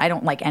clothes. I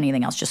don't like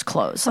anything else, just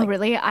clothes. Oh,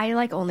 really? I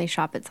only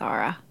shop at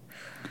Zara.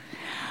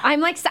 I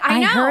know.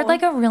 I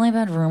heard a really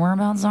bad rumor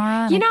about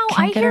Zara.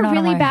 I hear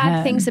really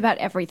bad things about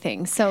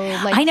everything. So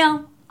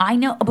I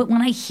know, but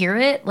when I hear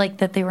it,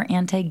 that they were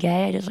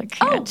anti-gay, I just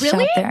can't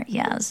shop there.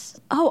 Yes.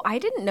 Oh, I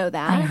didn't know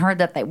that. I heard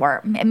that they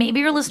were. Maybe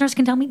your listeners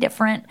can tell me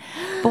different.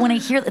 But when I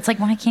hear it's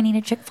why I can't eat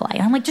a Chick-fil-A.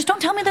 And I'm just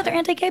don't tell me that they're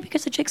anti-gay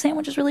because the chick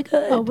sandwich is really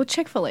good. Oh, well,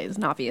 Chick-fil-A is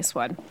an obvious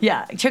one.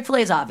 Yeah, Chick-fil-A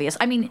is obvious.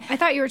 I mean, I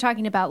thought you were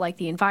talking about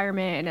the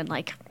environment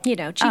and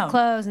cheap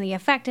clothes and the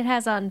effect it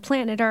has on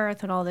planet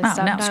Earth and all this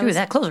stuff. No, screw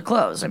that. Clothes are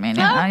clothes. I mean,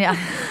 yeah.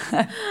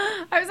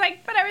 I was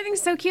but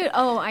everything's so cute.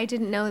 Oh, I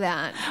didn't know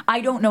that.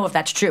 I don't know if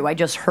that's true. I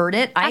just heard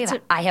it.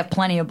 I have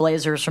plenty of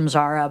blazers from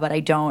Zara, but I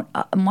don't.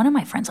 One of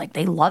my friends,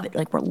 they love it.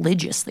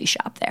 Religiously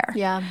shop there.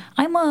 Yeah.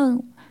 I'm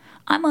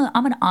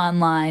an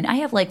online. I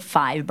have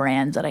 5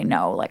 brands that I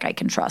know I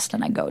can trust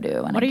and I go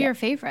to. And what are your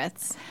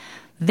favorites?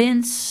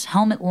 Vince,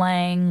 Helmut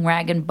Lang,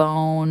 Rag &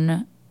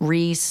 Bone,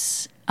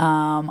 Reese.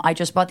 I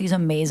just bought these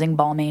amazing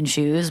Balmain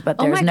shoes, but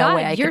there's no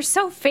way I could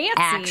so fancy.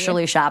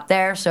 Actually shop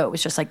there. So it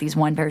was just these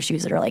one pair of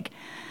shoes that are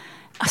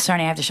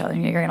sorry, I have to show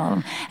them. You're going to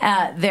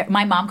love them.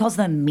 My mom calls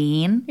them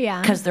mean.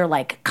 Yeah. Because they're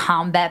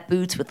combat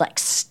boots with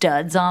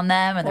studs on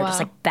them. And they're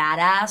just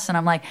badass. And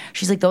I'm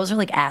she's those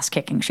are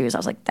ass-kicking shoes. I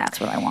was that's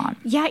what I want.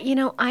 Yeah,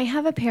 I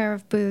have a pair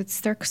of boots.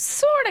 They're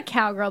sort of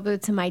cowgirl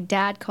boots. And my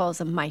dad calls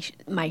them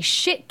my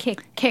shit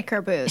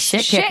kicker boots.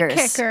 Shit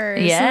kickers.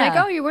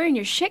 Yeah. And you're wearing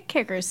your shit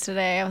kickers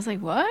today. I was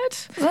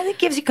what? Well, it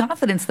gives you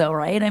confidence though,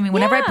 right? I mean,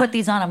 whenever I put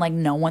these on,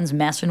 I'm no one's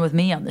messing with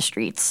me on the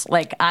streets.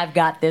 I've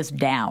got this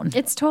down.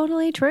 It's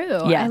totally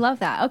true. Yeah. I love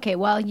that. Okay,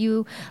 well,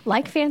 you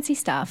like fancy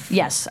stuff.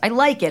 Yes, I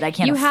like it. I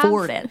can't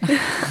afford it.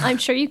 I'm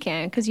sure you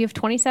can because you have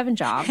 27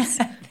 jobs.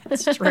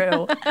 That's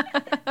true.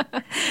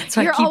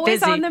 So you're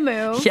always on the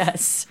move.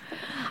 Yes.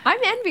 I'm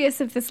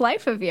envious of this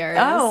life of yours.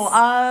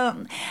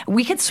 Oh,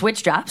 we could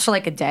switch jobs for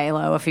like a day,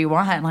 Lo, if you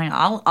want. Like,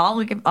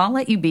 I'll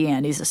let you be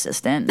Andy's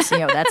assistant. See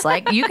how that's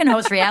like. You can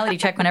host Reality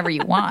Check whenever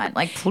you want.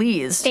 Like,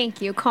 please.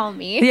 Thank you. Call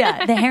me.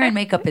 Yeah, the hair and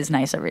makeup is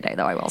nice every day,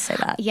 though. I will say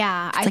that.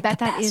 Yeah, it's I like bet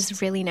that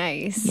is really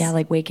nice. Yeah,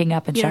 like waking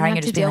up and you showering don't and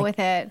have just to deal being like,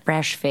 with it.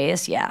 Fresh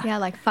face. Yeah. Yeah,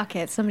 like fuck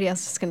it. Somebody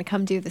else is going to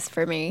come do this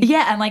for me.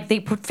 Yeah, and like they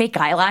put fake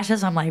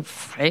eyelashes. I'm like,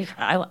 fake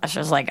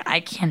eyelashes? Like, I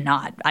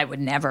cannot. I would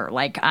never.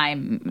 Like,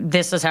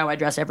 this is how I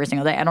dress every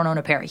single day. I don't own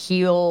a pair of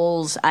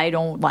heels. I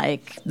don't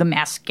like the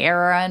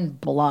mascara and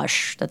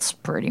blush. That's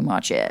pretty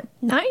much it.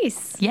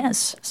 Nice.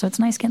 Yes. So it's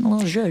nice getting a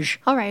little zhuzh.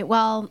 All right.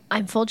 Well,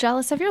 I'm full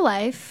jealous of your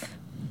life.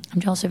 I'm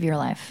jealous of your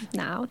life.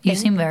 Now. You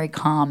seem very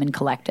calm and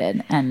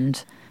collected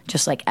and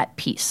just like at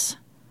peace.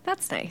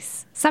 That's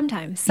nice.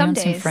 Sometimes. You Some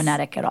don't days. seem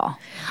frenetic at all.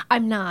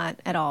 I'm not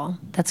at all.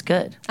 That's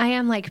good. I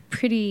am like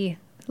pretty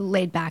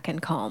laid back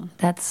and calm.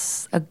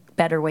 That's a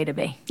better way to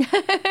be.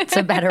 It's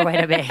a better way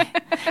to be.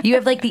 You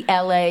have like the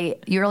LA,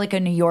 you're like a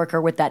New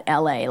Yorker with that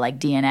LA like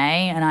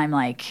DNA, and I'm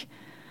like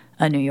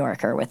a New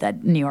Yorker with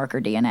that New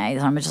Yorker DNA.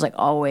 So I'm just like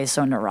always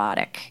so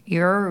neurotic.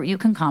 You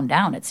can calm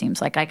down, it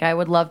seems like. Like I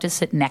would love to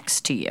sit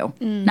next to you.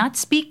 Not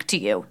speak to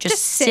you.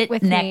 Just sit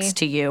with next me.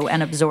 to you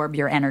and absorb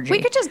your energy.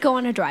 We could just go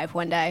on a drive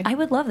one day. I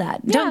would love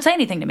that. Don't say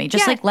anything to me.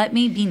 Just Yeah. like let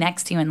me be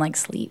next to you and like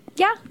sleep.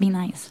 Yeah. Be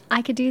nice.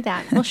 I could do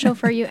that. We'll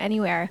chauffeur you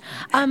anywhere.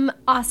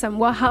 Awesome.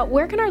 Well,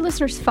 where can our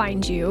listeners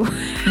find you?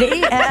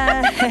 They,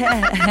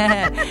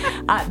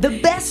 the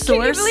best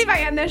source. Can you believe I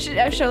end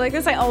a show like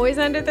this? I always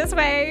end it this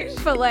way,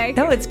 but like,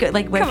 No, it's good.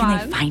 Like, where Come can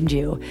on. they find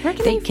you? Where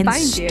can they they can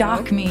find you?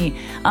 stalk me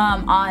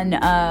on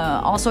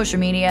all social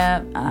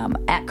media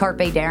at Carpe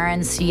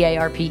Darren,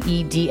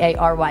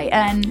 CarpeDaryn.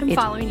 I'm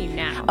following you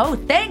now. Oh,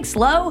 thanks,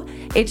 Lo.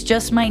 It's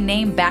just my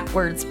name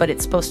backwards, but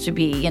it's supposed to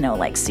be,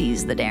 like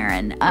Seize the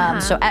Darren.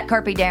 So at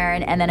Carpe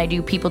Darren, and then I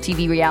do People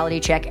TV Reality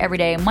Check every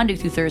day, Monday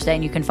through Thursday,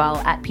 and you can follow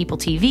at People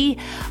TV.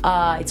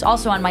 It's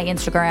also on my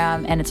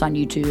Instagram, and it's on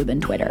YouTube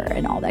and Twitter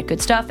and all that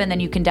good stuff. And then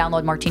you can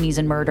download Martinis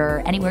and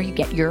Murder anywhere you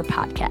get your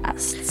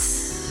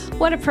podcasts.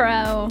 What a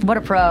pro. What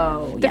a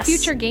pro. The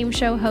future game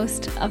show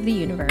host of the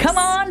universe. Come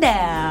on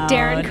down.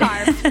 Darren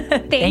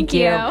Karp. Thank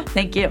you.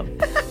 Thank you.